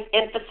sometimes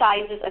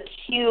emphasizes a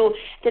cue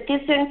that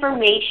this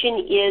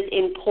information is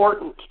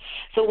important.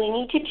 So we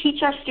need to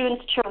teach our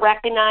students to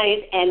recognize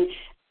and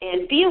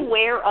be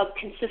aware of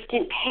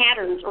consistent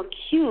patterns or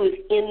cues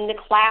in the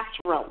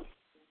classroom.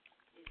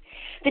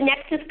 The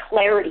next is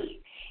clarity.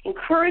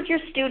 Encourage your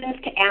students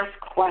to ask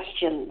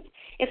questions.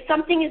 If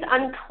something is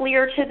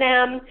unclear to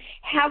them,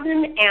 have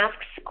them ask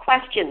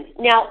questions.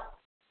 Now,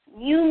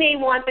 you may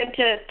want them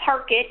to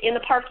park it in the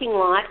parking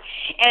lot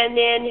and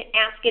then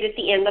ask it at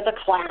the end of the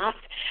class.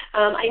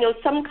 I know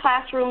some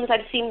classrooms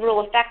I've seen real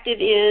effective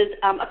is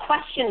a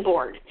question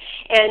board.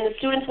 And the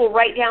students will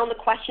write down the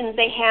questions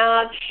they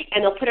have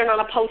and they'll put it on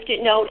a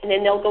Post-it note and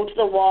then they'll go to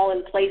the wall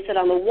and place it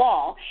on the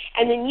wall.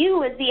 And then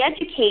you as the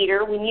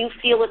educator, when you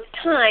feel it's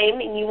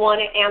time and you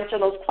want to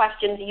answer those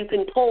questions, you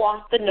can pull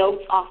off the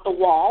notes off the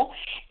wall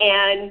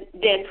and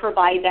then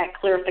provide that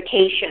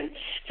clarification.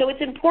 So it's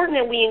important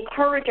that we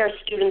encourage our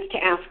students to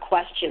ask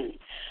questions.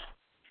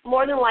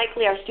 More than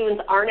likely, our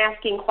students aren't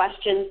asking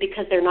questions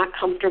because they're not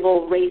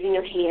comfortable raising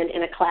their hand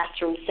in a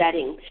classroom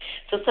setting.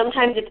 So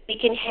sometimes if we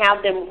can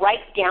have them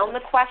write down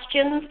the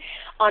questions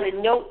on a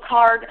note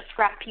card, a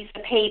scrap piece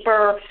of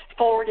paper,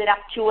 forward it up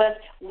to us,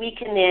 we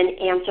can then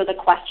answer the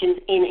questions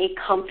in a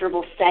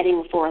comfortable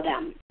setting for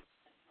them.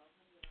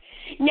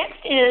 Next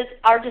is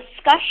our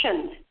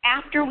discussions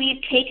after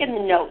we've taken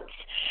the notes.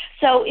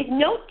 So if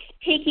note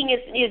taking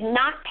is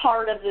not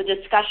part of the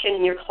discussion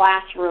in your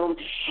classroom,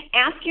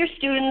 ask your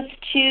students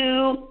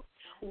to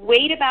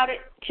wait about it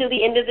till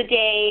the end of the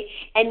day,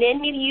 and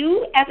then maybe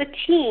you as a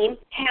team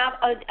have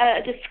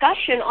a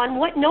discussion on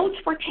what notes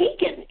were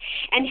taken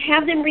and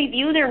have them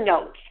review their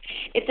notes.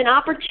 It's an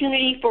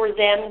opportunity for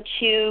them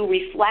to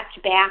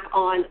reflect back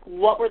on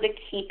what were the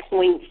key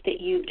points that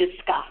you've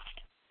discussed.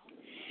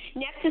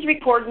 Next is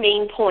record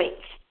main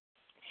points.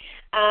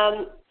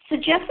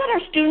 Suggest that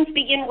our students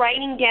begin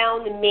writing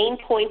down the main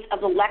points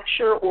of the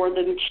lecture or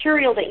the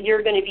material that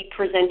you're going to be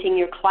presenting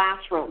your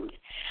classrooms.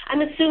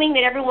 I'm assuming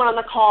that everyone on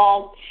the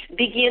call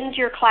begins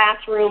your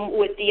classroom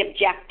with the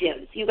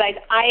objectives. You guys,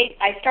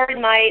 I started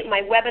my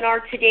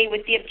webinar today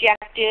with the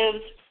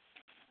objectives.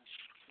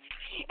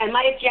 And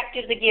my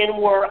objectives, again,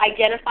 were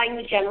identifying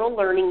the general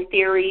learning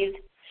theories,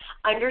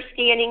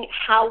 understanding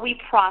how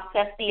we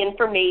process the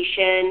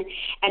information,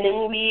 and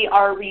then we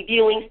are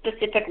reviewing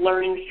specific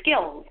learning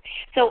skills.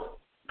 So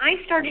I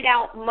started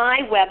out my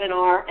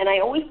webinar, and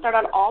I always start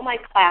out all my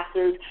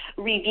classes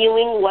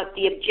reviewing what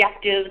the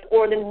objectives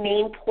or the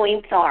main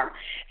points are.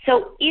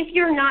 So if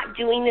you're not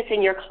doing this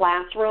in your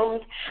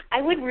classrooms,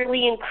 I would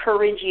really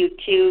encourage you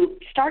to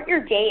start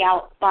your day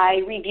out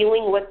by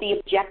reviewing what the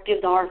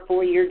objectives are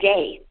for your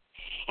day,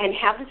 and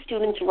have the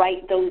students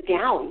write those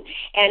down.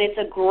 And it's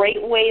a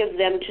great way of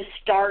them to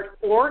start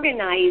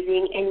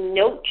organizing and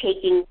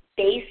note-taking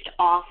based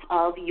off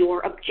of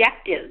your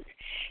objectives.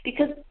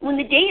 Because when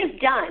the day is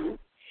done,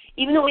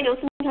 even though I know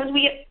sometimes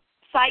we get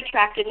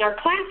sidetracked in our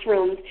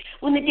classrooms,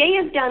 when the day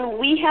is done,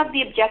 we have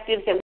the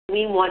objectives that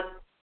we want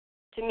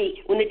to meet.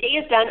 When the day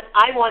is done,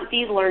 I want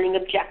these learning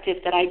objectives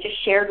that I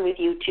just shared with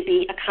you to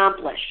be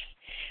accomplished.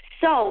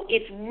 So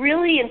it's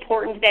really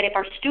important that if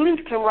our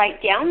students can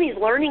write down these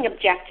learning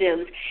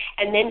objectives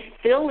and then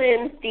fill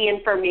in the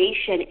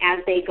information as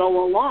they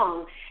go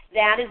along,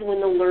 that is when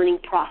the learning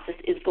process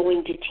is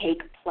going to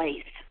take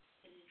place.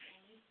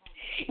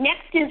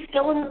 Next is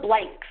fill in the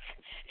blanks.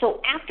 So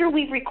after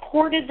we've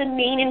recorded the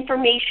main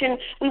information,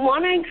 we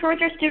want to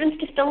encourage our students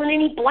to fill in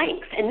any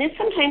blanks. And this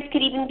sometimes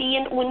could even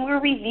be when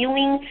we're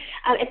reviewing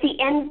at the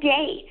end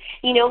day.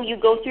 You know, you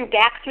go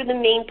back through the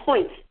main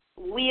points.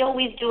 We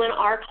always do in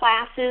our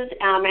classes,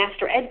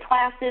 Master Ed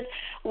classes,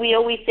 we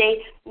always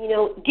say, you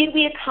know, did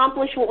we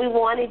accomplish what we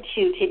wanted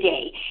to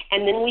today?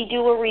 And then we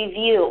do a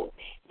review.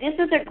 This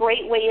is a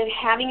great way of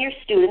having your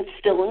students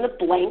fill in the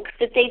blanks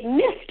that they've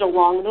missed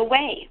along the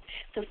way.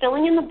 So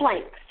filling in the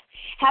blanks.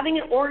 Having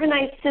an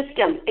organized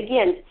system,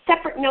 again,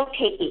 separate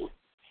note-taking.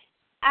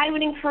 I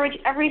would encourage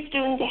every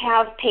student to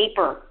have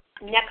paper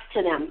next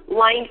to them,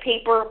 lined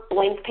paper,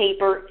 blank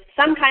paper,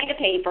 some kind of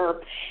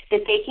paper that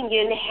they can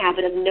get in the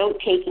habit of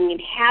note-taking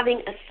and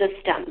having a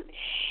system.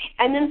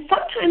 And then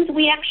sometimes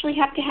we actually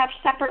have to have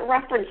separate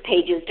reference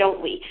pages,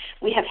 don't we?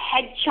 We have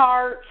head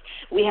charts,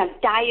 we have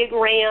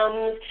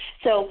diagrams,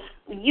 so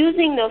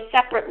using those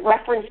separate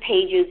reference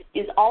pages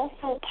is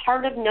also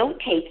part of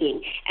note-taking,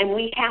 and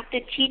we have to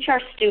teach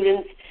our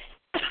students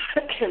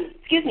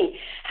excuse me,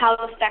 how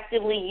to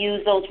effectively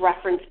use those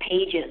reference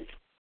pages.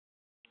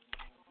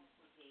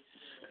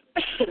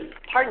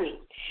 Pardon me.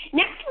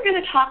 Next, we're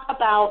going to talk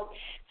about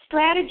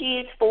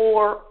strategies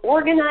for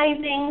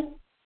organizing,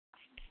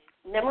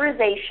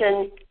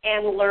 memorization,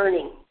 and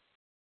learning.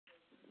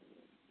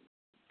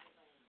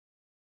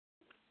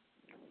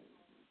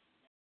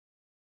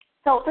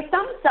 So for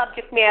some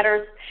subject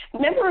matters,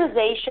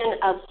 memorization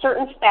of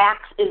certain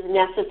facts is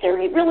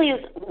necessary. It really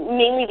is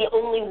mainly the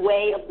only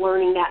way of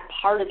learning that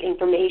part of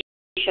information.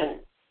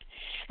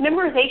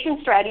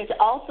 Memorization strategies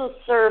also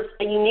serve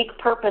a unique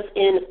purpose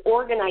in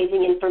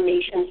organizing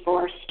information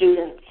for our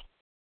students.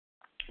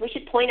 We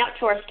should point out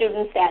to our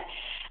students that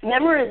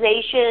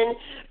memorization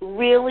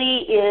really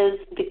is,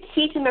 the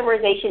key to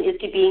memorization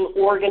is to being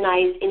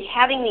organized and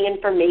having the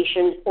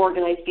information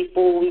organized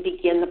before we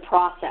begin the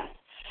process.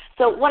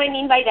 So what I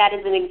mean by that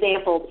is an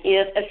example.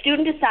 If a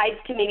student decides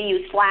to maybe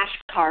use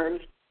flashcards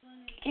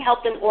to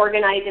help them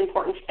organize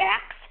important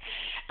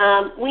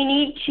facts, we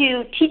need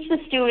to teach the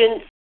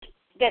students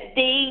that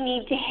they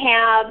need to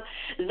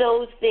have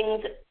those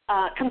things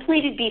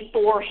completed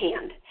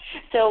beforehand.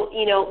 So,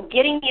 you know,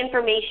 getting the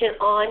information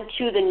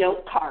onto the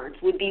note cards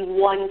would be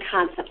one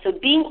concept. So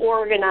being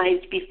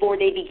organized before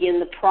they begin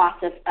the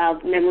process of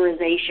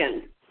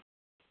memorization.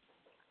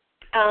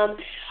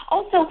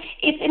 Also,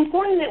 it's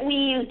important that we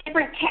use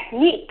different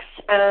techniques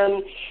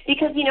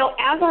because, you know,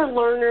 as our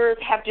learners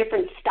have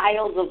different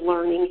styles of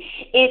learning,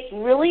 it's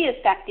really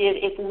effective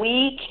if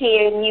we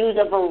can use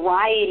a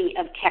variety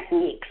of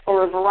techniques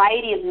or a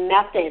variety of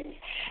methods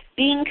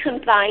being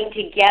combined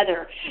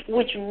together,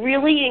 which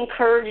really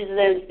encourages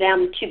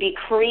them to be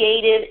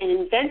creative and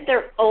invent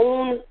their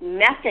own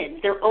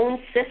methods, their own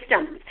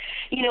systems.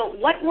 You know,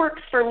 what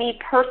works for me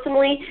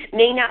personally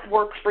may not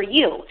work for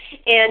you,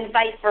 and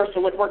vice versa.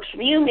 What works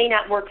for you may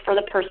not work for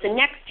the person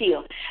next to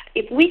you.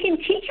 If we can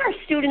teach our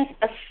students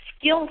a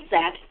skill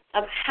set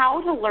of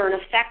how to learn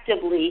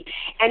effectively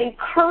and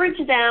encourage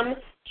them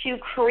to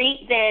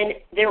create then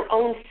their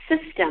own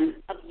system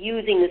of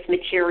using this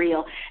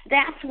material,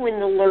 that's when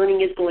the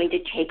learning is going to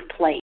take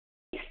place.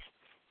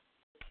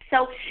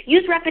 So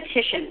use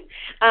repetition.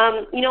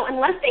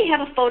 Unless they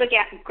have a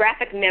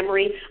photographic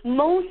memory,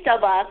 most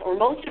of us or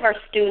most of our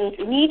students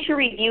need to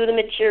review the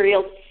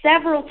material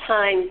several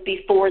times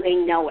before they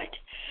know it.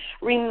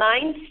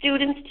 Remind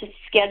students to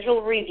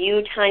schedule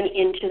review time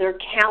into their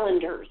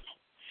calendars.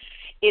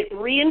 It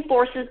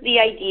reinforces the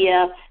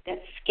idea that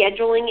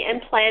scheduling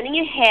and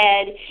planning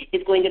ahead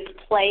is going to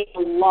play a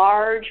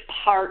large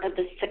part of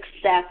the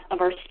success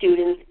of our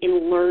students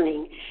in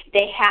learning.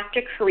 They have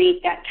to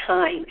create that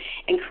time,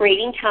 and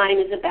creating time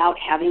is about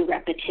having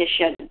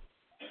repetition.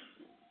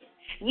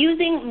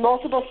 Using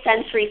multiple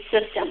sensory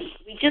systems.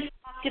 We just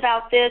talked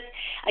about this.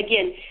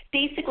 Again,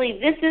 basically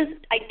this is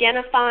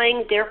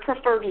identifying their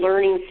preferred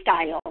learning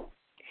style.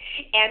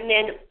 And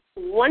then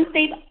once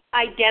they've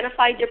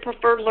identified their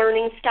preferred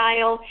learning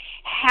style,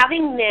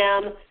 having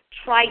them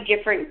try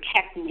different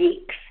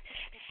techniques.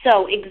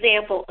 So,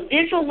 example, a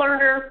visual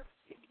learner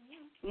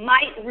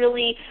might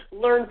really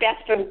learn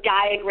best from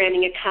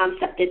diagramming a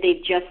concept that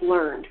they've just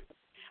learned.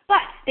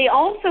 But they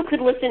also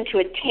could listen to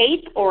a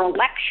tape or a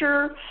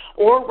lecture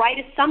or write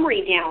a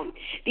summary down.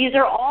 These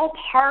are all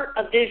part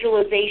of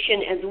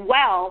visualization as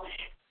well,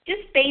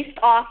 just based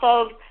off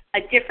of a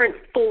different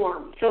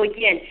form. So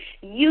again,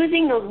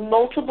 using those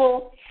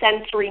multiple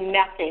sensory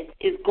methods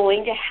is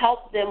going to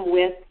help them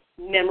with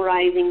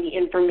memorizing the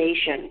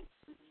information.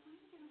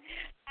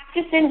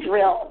 Practice and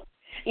drill.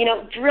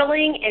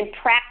 Drilling and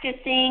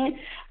practicing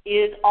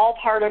is all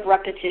part of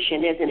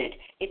repetition, isn't it?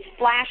 It's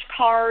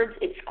flashcards,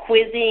 it's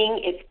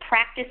quizzing, it's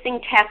practicing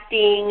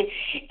testing.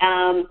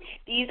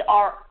 These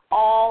are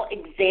all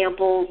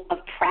examples of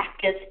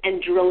practice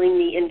and drilling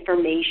the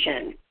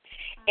information.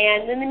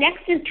 And then the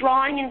next is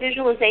drawing and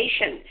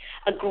visualization.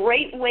 A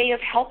great way of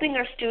helping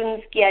our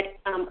students get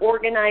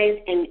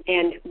organized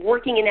and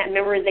working in that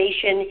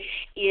memorization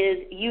is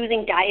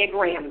using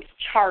diagrams,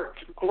 charts,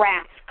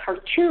 graphs,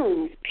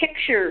 cartoons,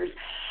 pictures,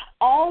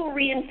 all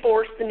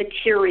reinforce the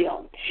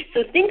material.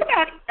 So think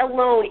about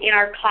alone in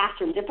our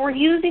classrooms. If we're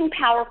using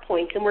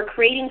PowerPoints and we're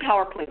creating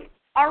PowerPoints,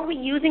 are we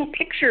using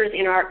pictures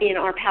in our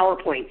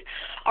PowerPoints?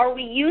 Are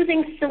we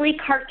using silly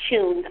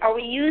cartoons? Are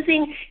we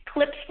using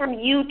clips from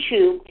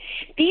YouTube?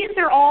 These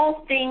are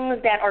all things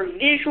that are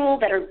visual,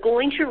 that are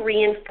going to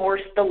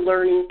reinforce the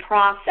learning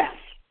process.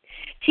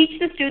 Teach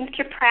the students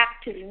to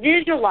practice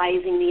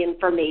visualizing the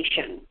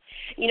information.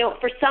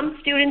 For some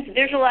students,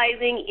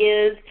 visualizing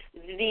is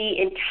the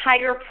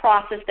entire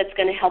process that's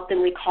going to help them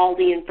recall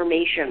the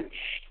information.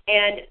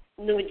 And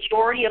the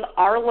majority of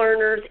our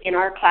learners in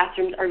our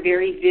classrooms are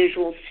very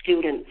visual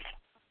students.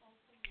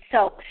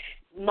 So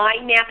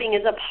mind mapping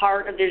is a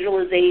part of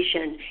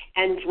visualization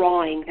and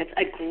drawing. That's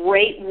a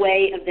great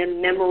way of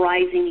them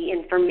memorizing the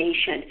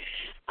information.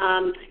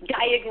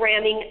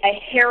 Diagramming a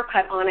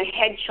haircut on a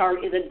head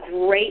chart is a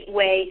great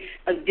way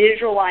of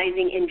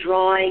visualizing and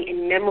drawing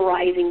and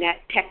memorizing that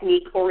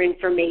technique or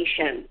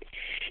information.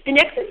 The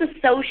next is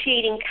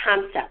associating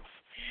concepts.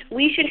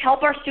 We should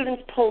help our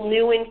students pull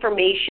new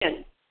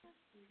information.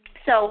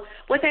 So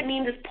what that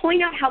means is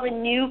point out how the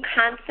new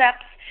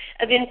concepts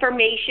of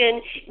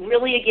information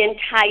really, again,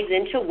 ties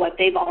into what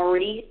they've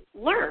already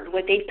learned,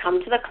 what they've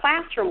come to the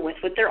classroom with,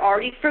 what they're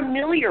already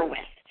familiar with.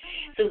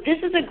 So this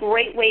is a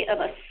great way of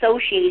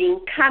associating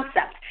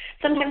concepts.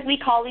 Sometimes we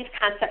call these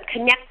concept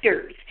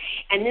connectors,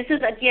 and this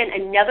is, again,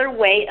 another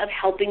way of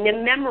helping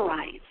them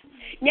memorize.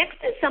 Next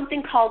is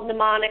something called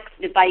mnemonic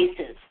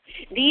devices.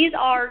 These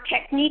are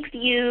techniques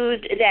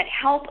used that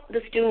help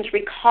the students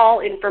recall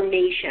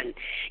information.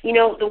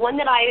 The one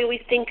that I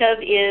always think of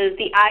is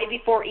the I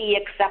before E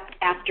except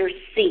after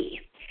C.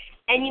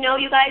 And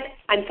you guys,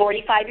 I'm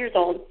 45 years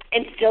old,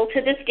 and still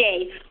to this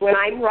day, when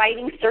I'm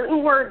writing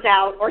certain words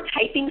out or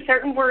typing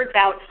certain words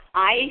out,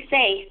 I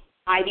say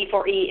I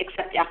before E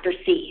except after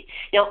C.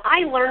 Now,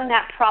 I learned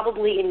that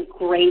probably in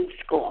grade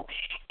school,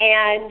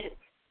 and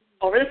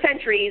over the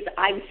centuries,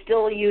 I'm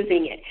still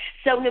using it.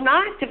 So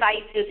mnemonic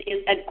devices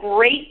is a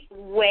great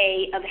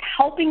way of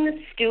helping the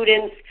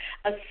students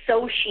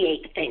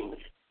associate things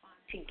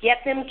to get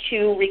them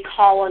to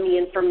recall on the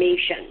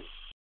information.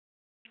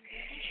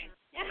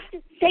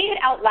 Next, say it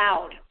out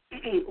loud.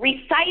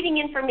 Reciting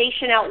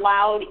information out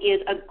loud is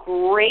a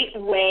great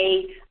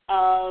way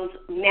of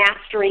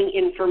mastering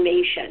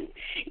information.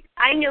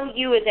 I know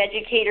you as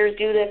educators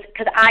do this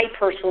because I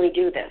personally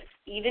do this.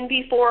 Even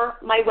before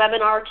my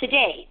webinar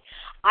today,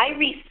 I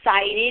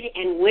recited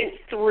and went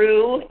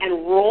through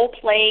and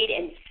role-played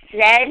and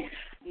said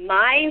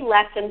my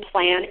lesson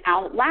plan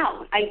out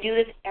loud. I do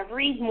this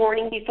every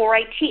morning before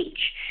I teach.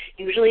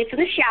 Usually it's in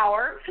the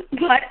shower,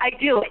 but I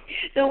do it.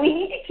 So we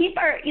need to keep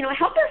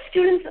help our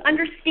students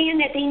understand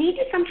that they need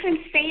to sometimes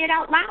say it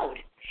out loud.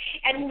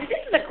 And this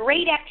is a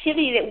great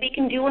activity that we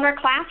can do in our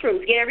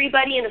classrooms. Get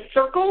everybody in a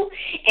circle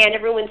and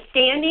everyone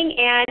standing,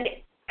 and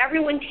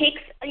everyone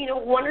takes,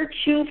 one or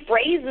two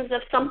phrases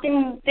of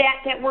something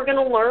that we're going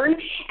to learn,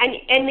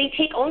 and they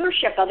take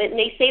ownership of it, and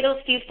they say those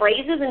few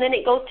phrases, and then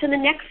it goes to the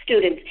next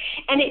student.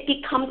 And it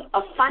becomes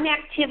a fun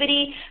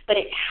activity, but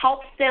it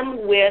helps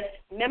them with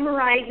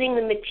memorizing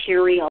the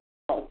material.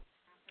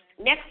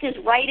 Next is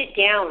write it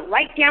down.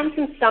 Write down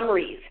some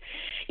summaries.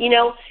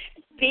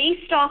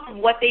 Based off of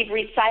what they've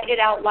recited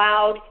out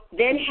loud,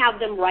 then have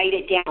them write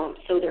it down.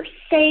 So they're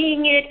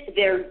saying it,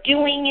 they're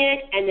doing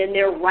it, and then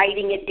they're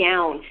writing it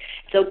down.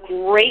 It's a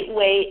great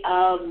way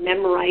of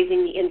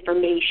memorizing the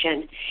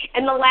information.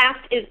 And the last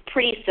is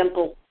pretty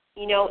simple.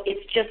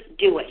 It's just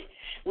do it.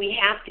 We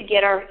have to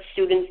get our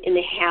students in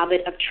the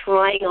habit of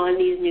trying on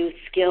these new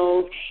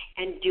skills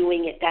and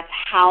doing it. That's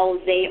how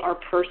they are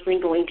personally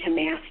going to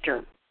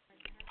master.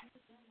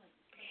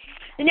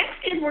 The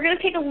next is we're going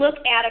to take a look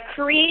at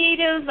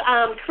creating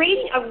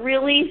a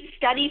really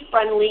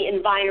study-friendly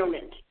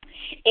environment.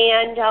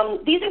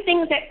 And these are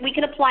things that we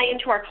can apply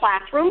into our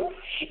classrooms,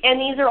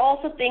 and these are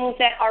also things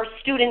that our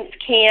students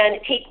can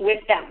take with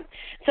them.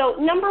 So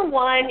number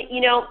one,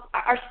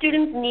 our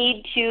students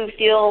need to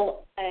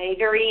feel a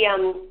very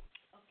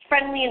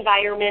friendly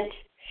environment.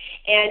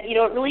 And,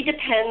 it really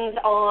depends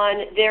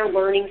on their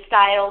learning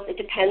styles. It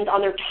depends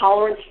on their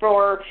tolerance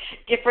for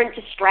different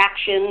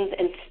distractions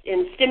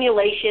and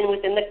stimulation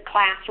within the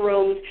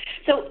classrooms.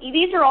 So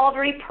these are all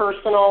very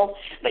personal.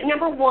 But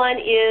number one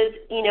is,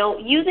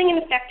 using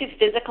an effective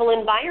physical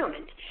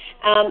environment.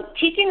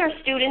 Teaching our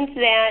students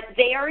that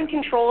they are in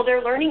control of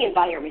their learning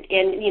environment.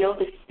 And,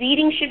 the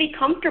seating should be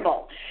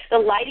comfortable. The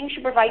lighting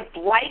should provide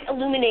bright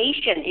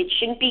illumination. It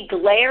shouldn't be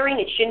glaring.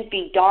 It shouldn't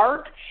be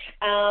dark.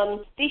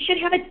 They should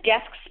have a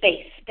desk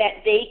space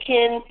that they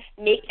can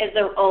make as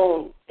their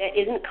own, that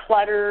isn't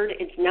cluttered,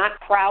 it's not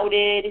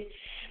crowded.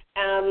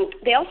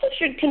 They also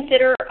should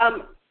consider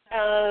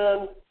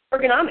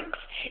ergonomics.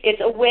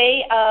 It's a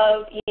way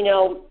of,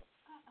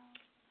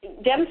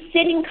 them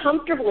sitting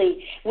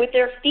comfortably with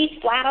their feet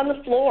flat on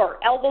the floor,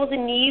 elbows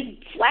and knees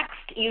flexed,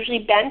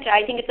 usually bent.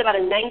 I think it's about a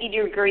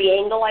 90-degree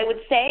angle, I would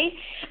say.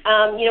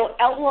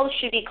 Elbows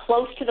should be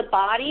close to the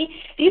body.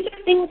 These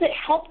are things that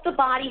help the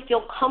body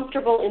feel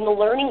comfortable in the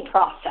learning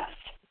process.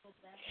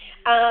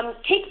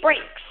 Take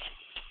breaks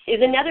is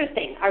another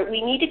thing.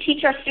 We need to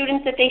teach our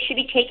students that they should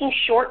be taking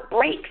short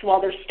breaks while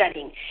they're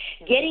studying.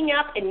 Getting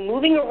up and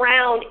moving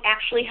around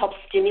actually helps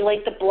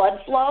stimulate the blood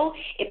flow.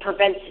 It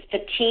prevents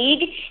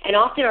fatigue, and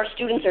often our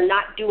students are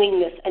not doing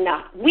this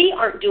enough. We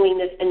aren't doing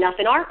this enough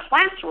in our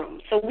classroom,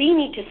 so we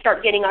need to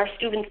start getting our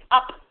students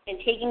up and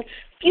taking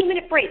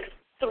few-minute breaks,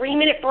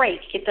 3-minute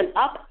breaks. Get them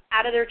up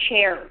out of their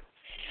chair.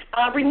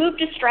 Remove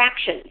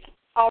distractions.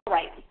 All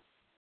right.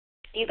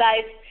 You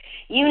guys,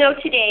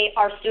 today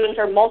our students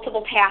are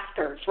multiple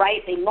taskers,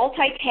 right? They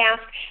multitask.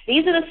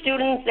 These are the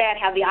students that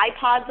have the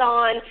iPods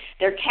on,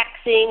 they're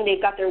texting,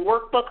 they've got their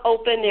workbook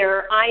open,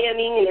 they're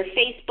IMing, and they're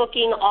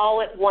Facebooking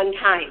all at one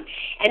time.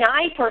 And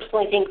I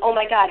personally think, oh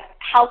my God,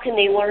 how can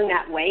they learn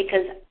that way?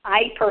 Because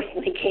I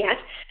personally can't,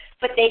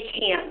 but they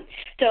can.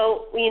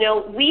 So,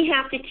 we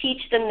have to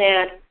teach them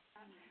that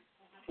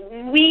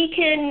we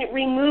can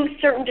remove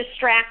certain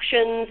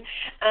distractions,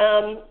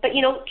 but,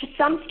 to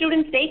some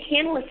students, they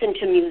can listen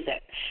to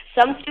music.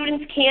 Some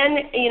students can,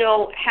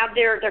 have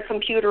their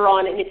computer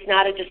on and it's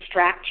not a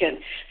distraction.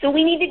 So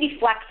we need to be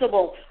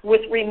flexible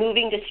with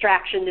removing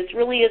distraction. This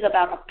really is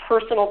about a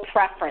personal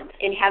preference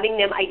and having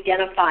them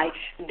identify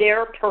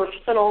their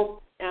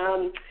personal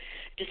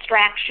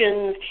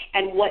distractions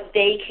and what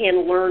they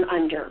can learn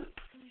under.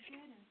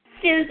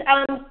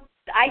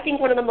 I think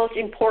one of the most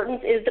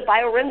important is the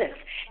biorhythmics.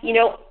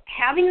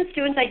 Having the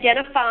students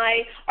identify,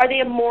 are they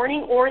a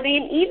morning or are they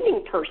an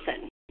evening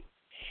person?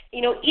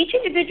 Each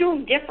individual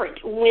is different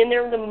when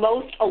they're the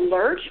most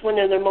alert, when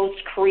they're the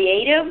most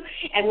creative,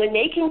 and when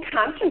they can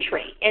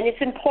concentrate. And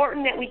it's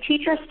important that we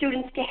teach our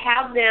students to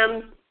have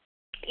them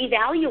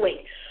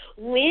evaluate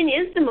when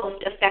is the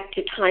most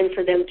effective time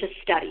for them to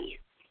study.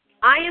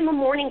 I am a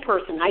morning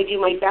person. I do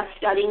my best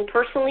studying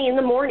personally in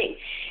the morning.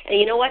 And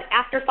you know what?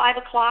 After 5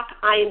 o'clock,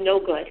 I am no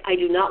good. I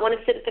do not want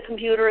to sit at the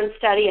computer and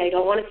study. I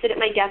don't want to sit at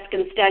my desk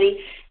and study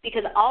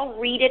because I'll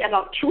read it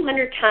about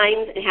 200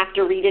 times and have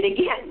to read it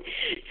again.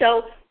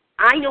 So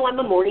I know I'm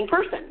a morning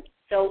person.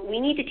 So we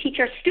need to teach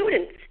our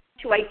students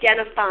to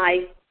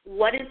identify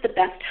what is the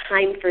best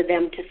time for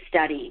them to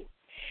study.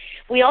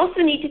 We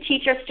also need to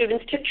teach our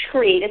students to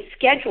create a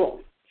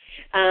schedule,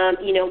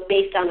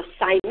 based on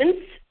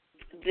assignments,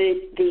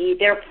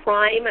 their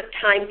prime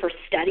time for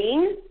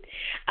studying,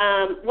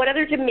 what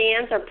other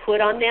demands are put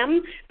on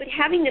them, but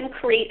having them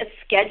create a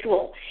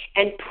schedule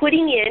and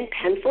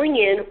penciling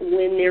in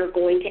when they're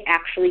going to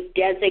actually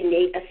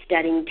designate a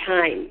studying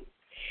time.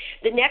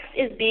 The next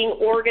is being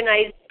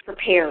organized and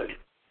prepared.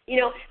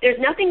 There's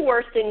nothing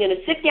worse than going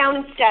to sit down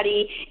and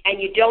study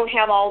and you don't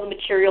have all the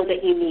material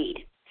that you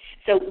need.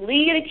 So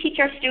we're going to teach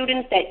our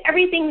students that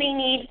everything they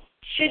need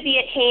should be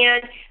at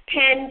hand: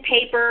 pen,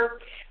 paper,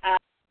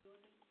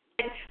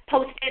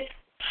 Post-its,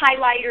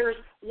 highlighters,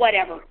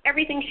 whatever.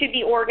 Everything should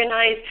be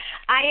organized.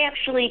 I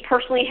actually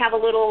personally have a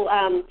little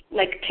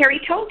like carry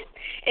tote.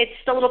 It's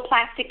just a little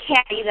plastic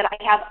caddy that I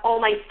have all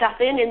my stuff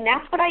in, and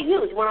that's what I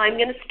use when I'm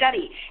going to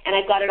study. And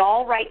I've got it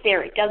all right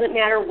there. It doesn't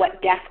matter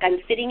what desk I'm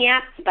sitting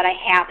at, but I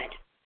have it.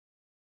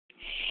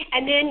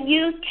 And then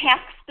use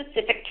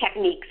task-specific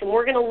techniques, and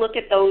we're going to look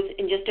at those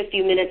in just a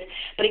few minutes.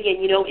 But again,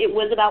 it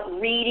was about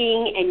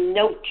reading and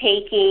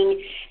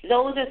note-taking.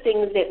 Those are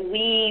things that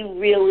we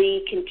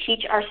really can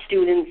teach our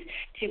students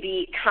to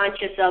be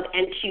conscious of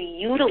and to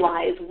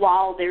utilize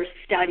while they're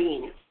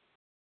studying.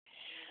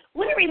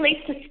 When it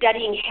relates to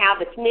studying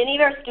habits, many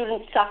of our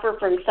students suffer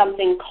from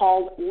something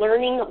called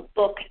learning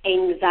book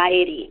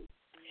anxiety.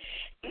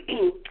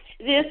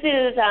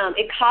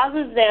 It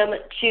causes them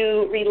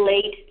to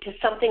relate to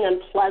something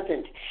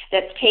unpleasant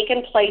that's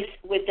taken place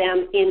with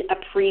them in a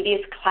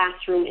previous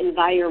classroom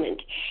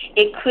environment.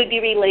 It could be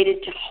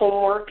related to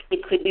homework.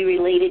 It could be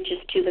related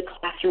just to the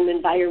classroom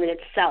environment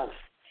itself.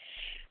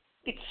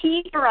 The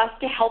key for us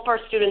to help our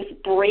students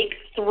break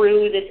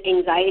through this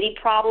anxiety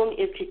problem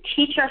is to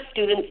teach our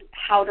students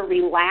how to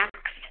relax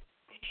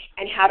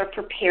and how to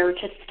prepare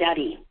to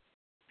study.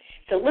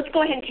 So let's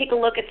go ahead and take a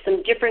look at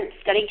some different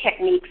study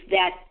techniques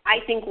that I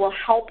think will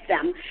help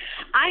them.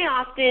 I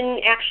often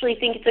actually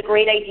think it's a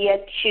great idea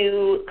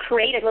to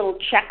create a little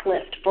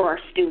checklist for our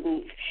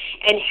students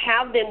and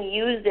have them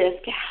use this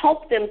to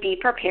help them be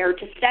prepared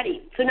to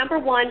study. So number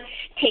one,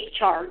 take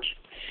charge.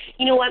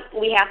 You know what?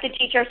 We have to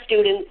teach our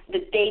students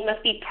that they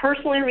must be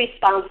personally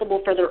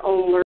responsible for their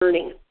own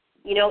learning.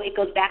 It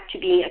goes back to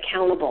being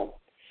accountable.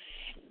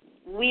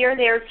 We are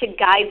there to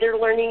guide their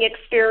learning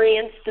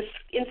experience. The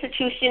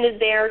institution is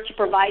there to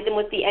provide them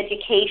with the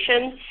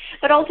education,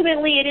 but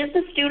ultimately it is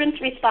the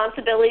student's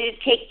responsibility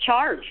to take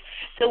charge.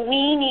 So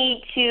we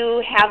need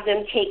to have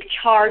them take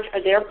charge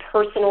of their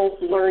personal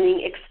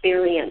learning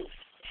experience.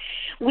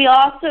 We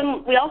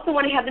also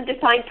want to have them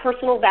define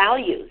personal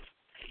values.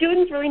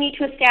 Students really need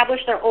to establish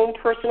their own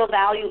personal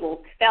values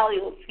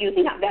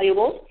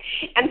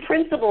and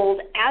principles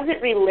as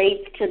it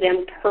relates to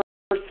them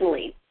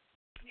personally.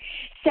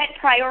 Set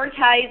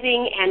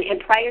prioritizing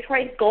and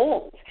prioritize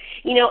goals.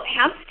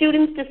 Have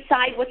students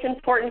decide what's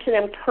important to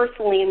them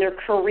personally in their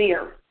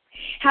career.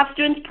 Have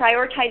students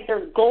prioritize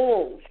their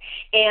goals.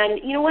 And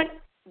you know what?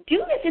 Do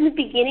this in the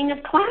beginning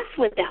of class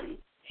with them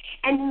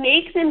and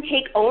make them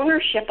take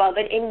ownership of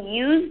it and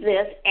use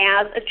this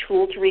as a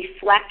tool to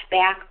reflect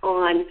back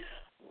on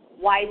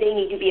why they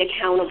need to be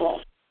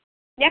accountable.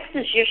 Next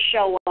is just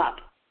show up.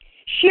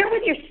 Share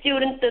with your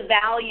students the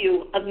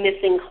value of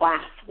missing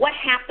class. What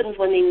happens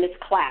when they miss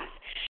class?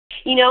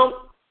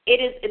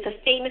 It's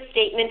a famous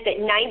statement that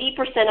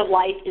 90% of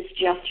life is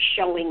just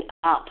showing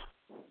up.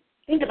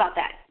 Think about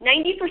that.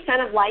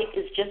 90% of life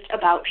is just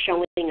about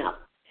showing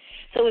up.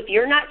 So if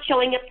you're not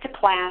showing up to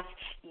class,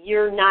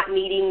 you're not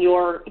meeting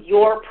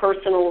your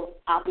personal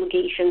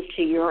obligations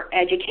to your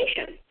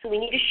education. So we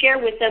need to share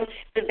with them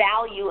the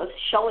value of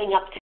showing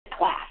up to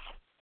class.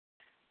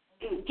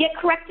 Get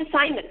correct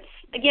assignments.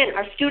 Again,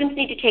 our students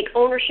need to take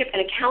ownership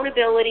and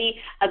accountability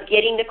of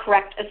getting the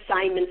correct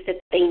assignments that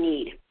they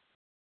need.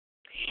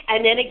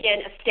 And then again,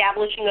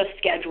 establishing a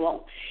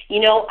schedule.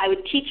 I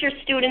would teach your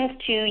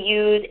students to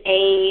use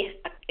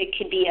it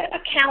could be a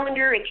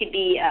calendar, it could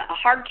be a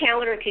hard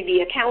calendar, it could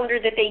be a calendar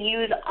that they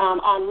use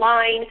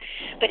online,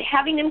 but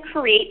having them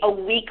create a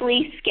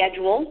weekly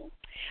schedule,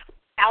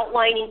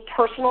 outlining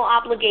personal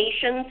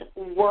obligations,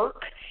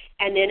 work,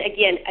 and then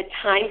again, a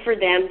time for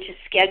them to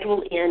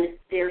schedule in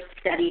their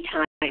study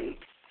time.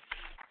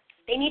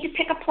 They need to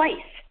pick a place.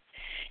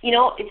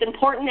 It's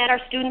important that our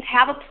students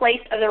have a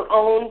place of their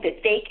own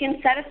that they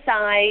can set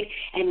aside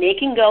and they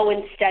can go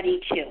and study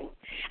to.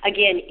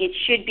 Again, it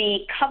should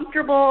be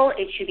comfortable,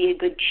 it should be a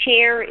good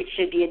chair, it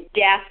should be a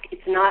desk.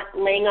 It's not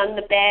laying on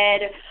the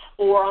bed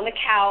or on the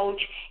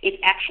couch.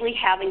 It's actually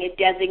having a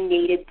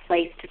designated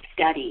place to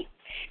study.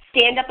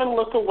 Stand up and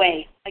look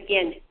away.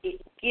 Again,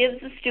 it gives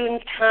the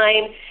students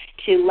time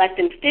to let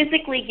them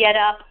physically get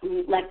up,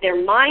 let their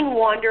mind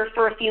wander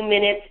for a few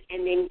minutes,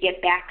 and then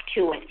get back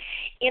to it.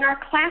 In our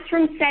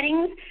classroom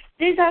settings,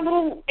 these are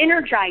little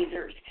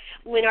energizers.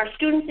 When our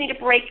students need a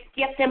break,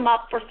 get them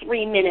up for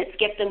 3 minutes.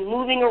 Get them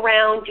moving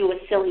around, do a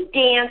silly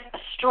dance, a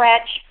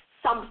stretch,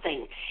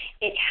 something.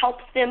 It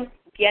helps them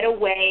get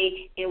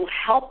away. It will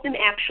help them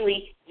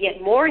actually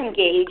get more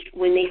engaged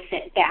when they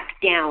sit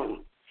back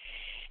down.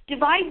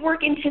 Divide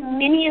work into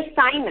mini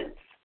assignments.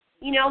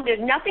 There's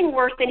nothing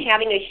worse than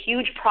having a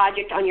huge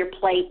project on your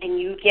plate and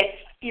you get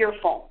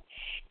fearful.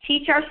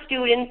 Teach our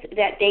students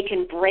that they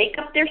can break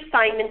up their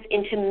assignments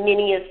into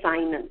mini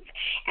assignments.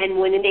 And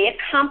when they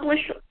accomplish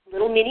a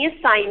little mini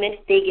assignment,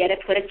 they get to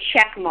put a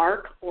check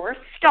mark or a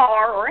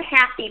star or a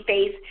happy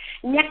face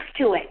next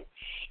to it.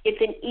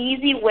 It's an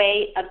easy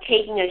way of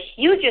taking a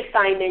huge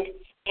assignment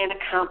and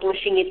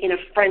accomplishing it in a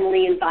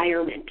friendly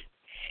environment.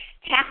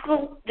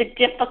 Tackle the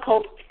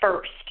difficult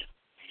first.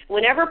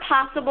 Whenever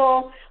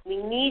possible, we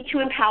need to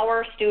empower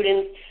our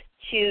students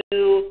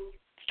to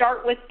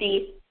start with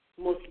the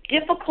most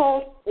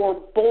difficult or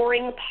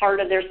boring part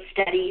of their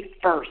study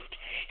first.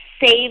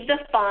 save the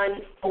fun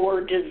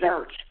for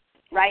dessert,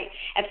 right?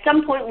 At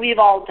some point, we've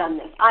all done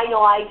this. I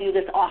know I do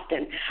this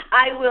often.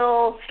 I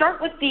will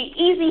start with the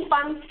easy,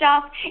 fun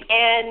stuff,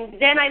 and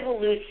then I will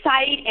lose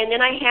sight, and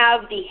then I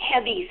have the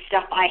heavy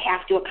stuff I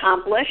have to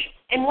accomplish.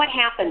 And what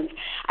happens?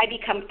 I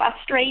become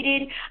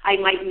frustrated. I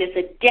might miss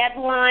a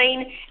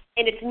deadline,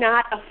 and it's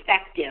not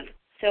effective.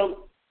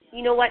 So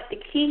you know what? The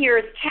key here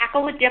is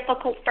tackle the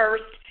difficult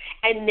first,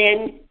 and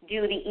then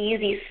do the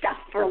easy stuff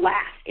for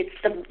last. It's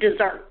the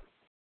dessert.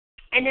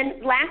 And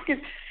then last is,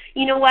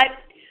 you know what?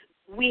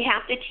 We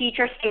have to teach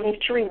our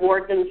students to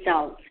reward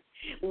themselves.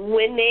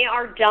 When they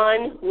are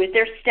done with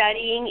their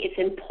studying, it's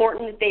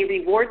important that they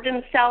reward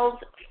themselves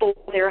for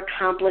their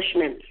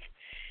accomplishments.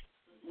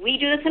 We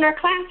do this in our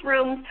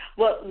classrooms.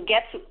 What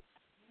gets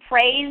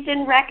praised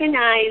and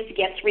recognized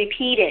gets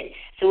repeated.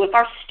 So if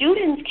our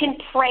students can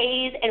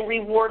praise and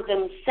reward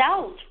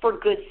themselves for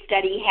good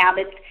study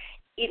habits,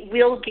 it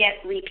will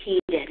get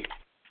repeated.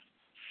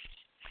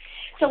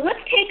 So let's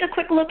take a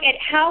quick look at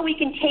how we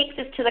can take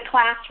this to the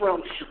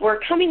classroom. We're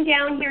coming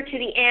down here to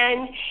the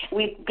end.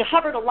 We've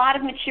covered a lot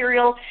of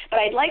material, but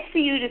I'd like for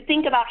you to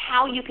think about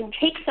how you can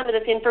take some of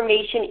this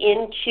information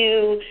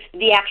into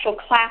the actual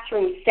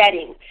classroom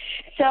setting.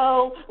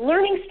 So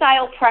learning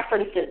style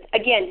preferences.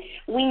 Again,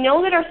 we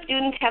know that our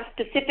students have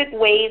specific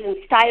ways and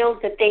styles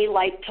that they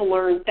like to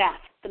learn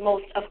best, the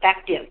most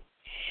effective.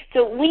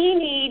 So we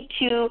need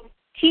to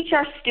teach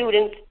our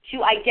students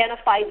to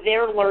identify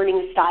their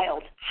learning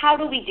styles. How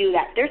do we do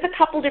that? There's a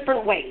couple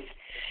different ways.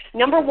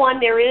 Number one,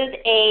 there is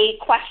a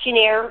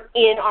questionnaire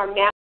in our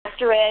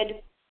Master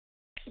Ed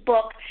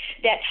book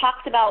that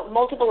talks about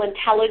multiple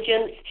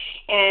intelligence,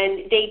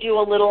 and they do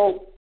a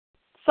little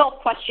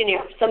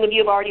self-questionnaire. Some of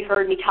you have already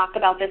heard me talk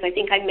about this. I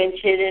think I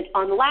mentioned it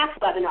on the last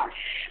webinar.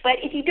 But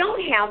if you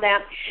don't have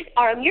that,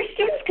 your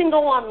students can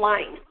go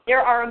online.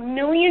 There are a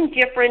million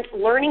different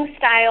learning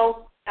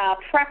style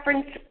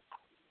preference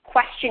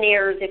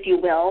questionnaires, if you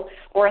will,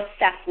 or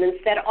assessments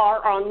that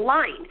are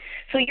online.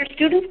 So your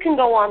students can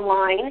go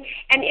online,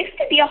 and it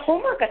could be a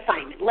homework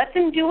assignment. Let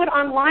them do it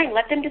online.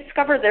 Let them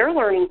discover their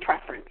learning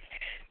preference.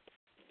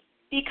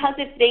 Because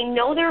if they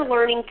know their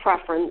learning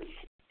preference,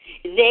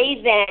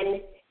 they then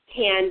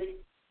can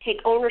take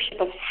ownership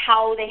of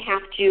how they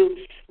have to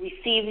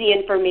receive the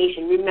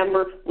information.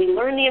 Remember, we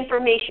learn the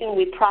information,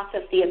 we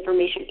process the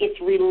information. It's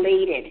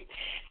related.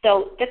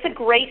 So that's a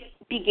great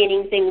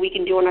beginning thing we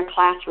can do in our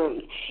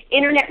classrooms.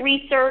 Internet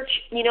research,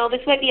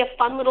 this might be a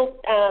fun little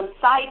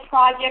side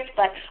project,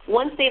 but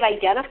once they've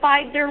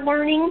identified their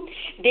learning,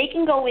 they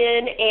can go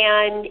in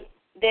and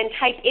then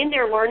type in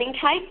their learning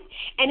type,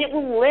 and it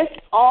will list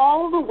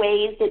all the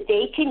ways that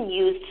they can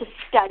use to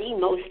study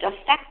most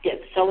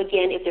effective. So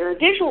again, if they're a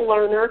visual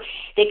learner,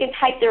 they can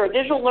type their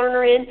visual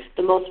learner in,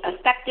 the most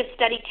effective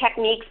study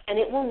techniques, and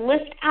it will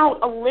list out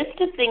a list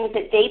of things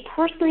that they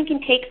personally can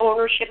take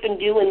ownership and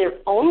do in their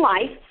own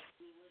life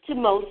to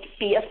most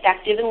be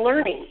effective in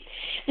learning.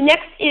 The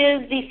next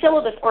is the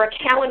syllabus or a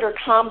calendar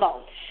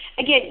combo.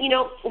 Again,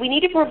 we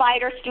need to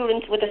provide our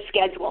students with a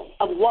schedule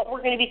of what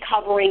we're going to be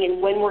covering and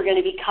when we're going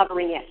to be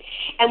covering it.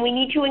 And we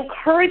need to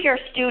encourage our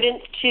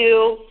students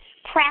to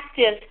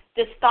practice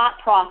this thought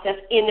process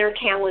in their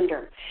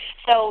calendar.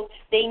 So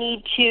they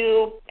need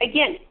to,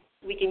 again,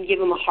 we can give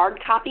them a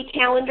hard copy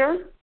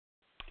calendar.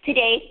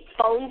 Today,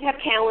 phones have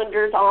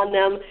calendars on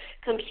them.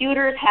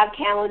 Computers have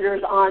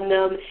calendars on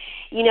them.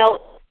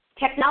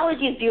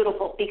 Technology is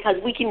beautiful because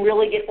we can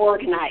really get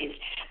organized.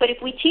 But if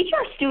we teach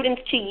our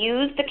students to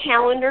use the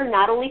calendar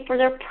not only for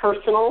their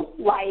personal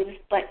lives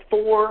but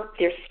for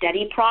their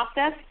study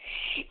process,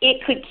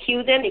 it could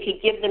cue them, it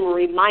could give them a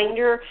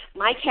reminder.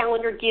 My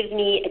calendar gives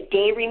me a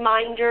day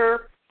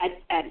reminder,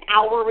 an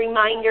hour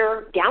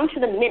reminder, down to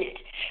the minute.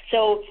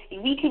 So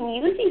we can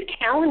use these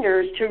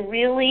calendars to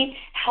really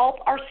help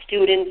our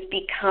students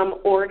become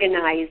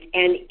organized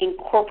and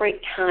incorporate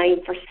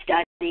time for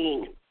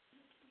studying.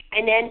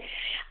 And then,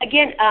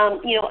 again,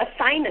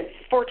 assignments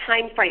for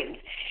time frames.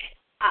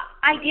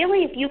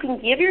 Ideally, if you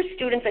can give your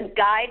students a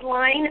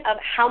guideline of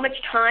how much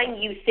time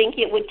you think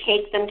it would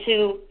take them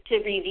to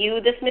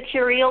review this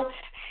material,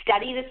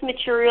 study this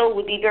material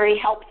would be very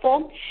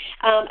helpful.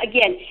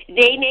 Again,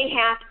 they may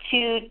have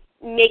to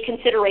make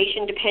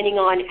consideration depending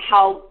on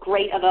how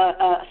great of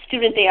a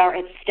student they are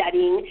at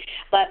studying,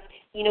 but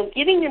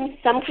giving them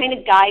some kind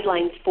of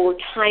guidelines for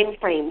time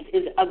frames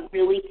is a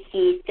really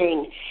key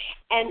thing.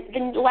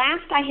 And the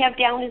last I have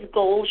down is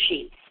goal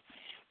sheets.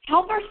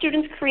 Help our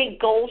students create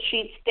goal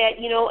sheets that,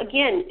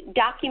 again,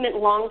 document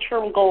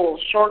long-term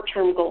goals,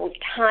 short-term goals,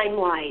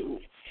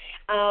 timelines.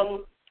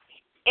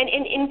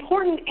 And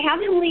important, have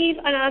them leave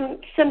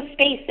some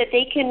space that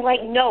they can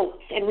write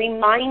notes and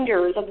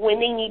reminders of when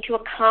they need to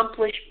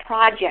accomplish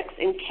projects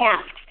and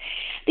tasks.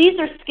 These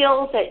are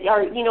skills that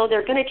are,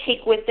 they're going to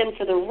take with them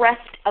for the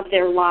rest of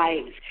their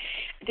lives.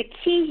 The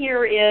key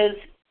here is,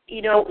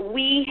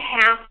 we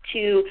have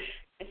to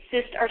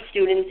assist our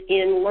students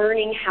in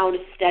learning how to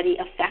study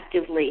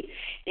effectively.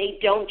 They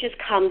don't just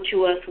come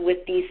to us with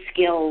these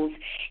skills,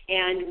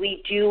 and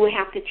we do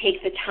have to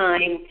take the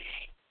time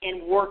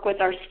and work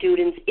with our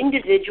students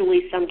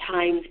individually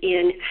sometimes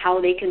in how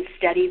they can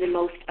study the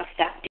most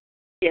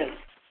effective.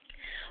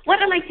 What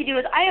I'd like to do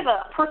is I have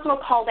a personal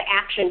call to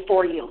action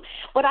for you.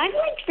 What I'd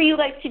like for you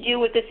guys to do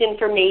with this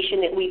information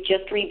that we've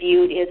just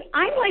reviewed is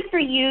I'd like for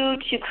you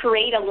to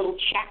create a little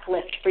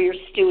checklist for your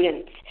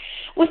students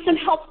with some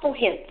helpful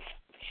hints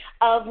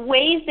of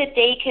ways that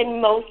they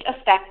can most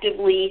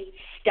effectively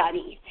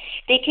study.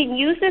 They can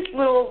use this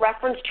little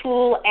reference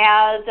tool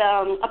as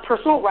a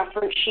personal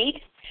reference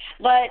sheet,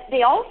 but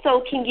they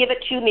also can give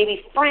it to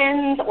maybe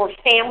friends or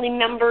family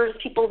members,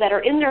 people that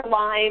are in their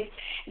lives,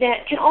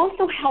 that can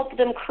also help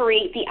them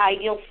create the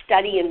ideal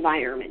study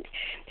environment.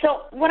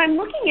 So what I'm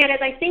looking at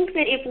is I think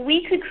that if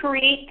we could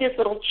create this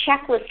little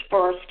checklist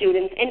for our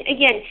students, and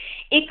again,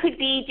 it could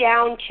be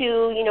down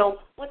to,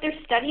 what their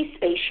study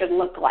space should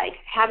look like,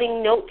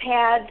 having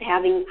notepads,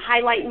 having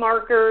highlight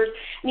markers.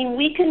 I mean,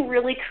 we can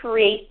really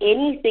create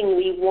anything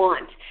we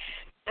want.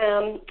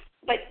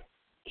 But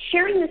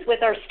sharing this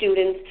with our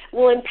students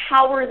will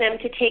empower them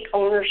to take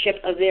ownership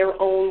of their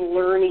own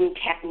learning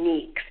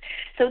techniques.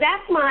 So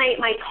that's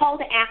my call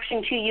to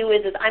action to you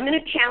is I'm going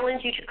to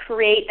challenge you to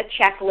create a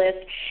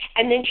checklist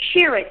and then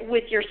share it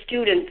with your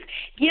students.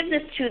 Give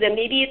this to them.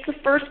 Maybe it's the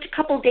first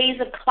couple days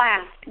of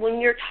class when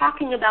you're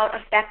talking about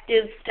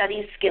effective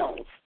study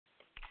skills.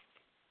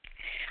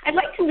 I'd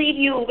like to leave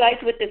you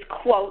guys with this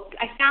quote.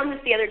 I found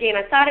this the other day and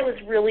I thought it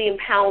was really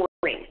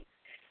empowering.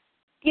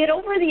 Get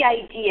over the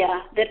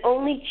idea that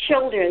only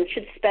children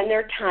should spend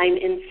their time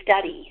in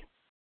study.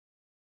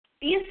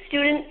 Be a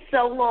student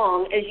so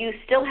long as you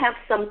still have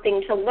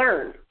something to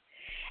learn,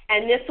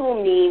 and this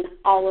will mean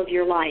all of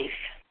your life.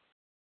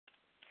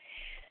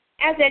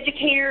 As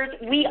educators,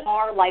 we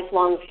are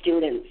lifelong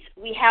students.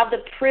 We have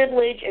the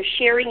privilege of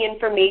sharing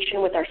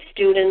information with our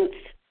students.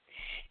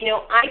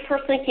 I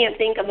personally can't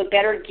think of a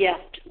better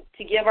gift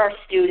to give our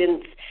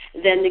students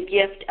than the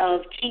gift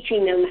of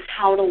teaching them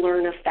how to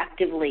learn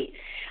effectively.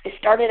 I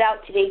started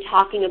out today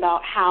talking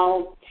about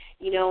how,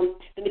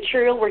 the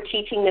material we're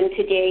teaching them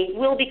today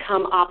will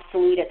become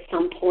obsolete at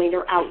some point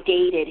or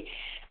outdated,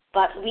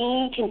 but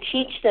we can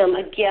teach them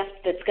a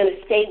gift that's going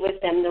to stay with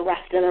them the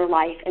rest of their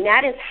life, and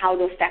that is how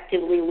to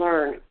effectively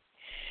learn.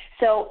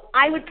 So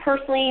I would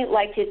personally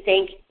like to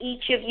thank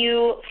each of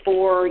you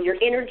for your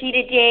energy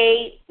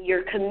today,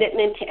 your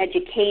commitment to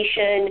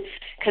education,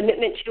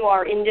 commitment to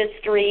our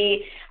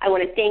industry. I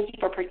want to thank you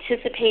for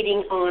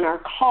participating on our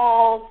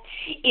call.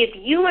 If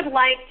you would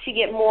like to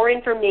get more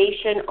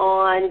information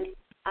on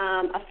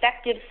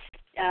effective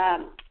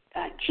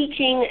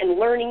teaching and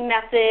learning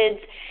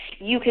methods,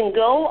 you can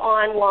go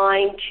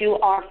online to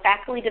our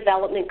faculty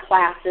development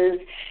classes.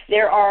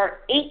 There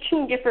are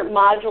 18 different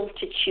modules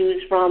to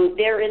choose from.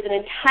 There is an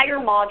entire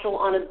module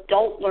on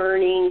adult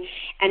learning,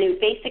 and it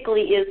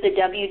basically is the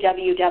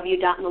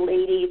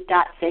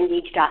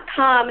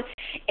www.milady.cengage.com,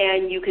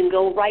 and you can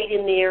go right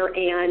in there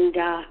and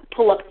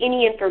pull up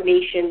any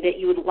information that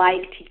you would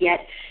like to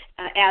get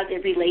as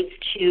it relates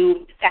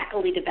to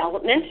faculty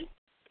development.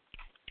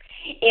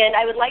 And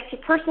I would like to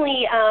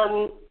personally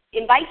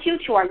invite you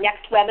to our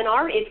next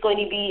webinar. It's going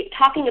to be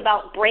talking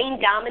about brain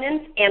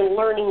dominance and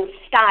learning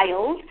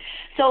styles.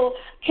 So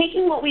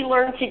taking what we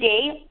learned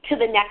today to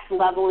the next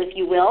level, if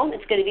you will.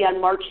 It's going to be on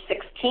March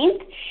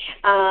 16th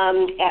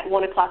at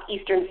 1 o'clock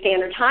Eastern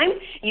Standard Time.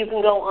 You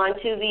can go on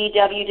to the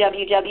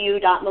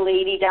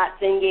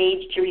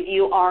www.milady.cengage to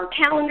review our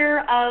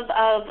calendar of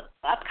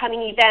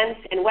upcoming events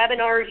and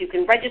webinars. You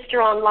can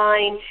register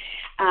online.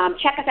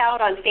 Check us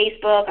out on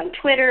Facebook, on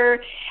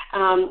Twitter.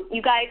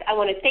 You guys, I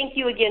want to thank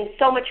you again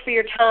so much for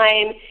your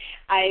time.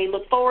 I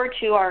look forward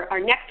to our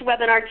next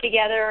webinar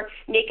together.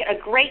 Make it a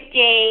great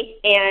day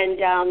and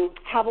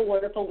have a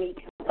wonderful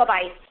week.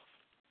 Bye-bye.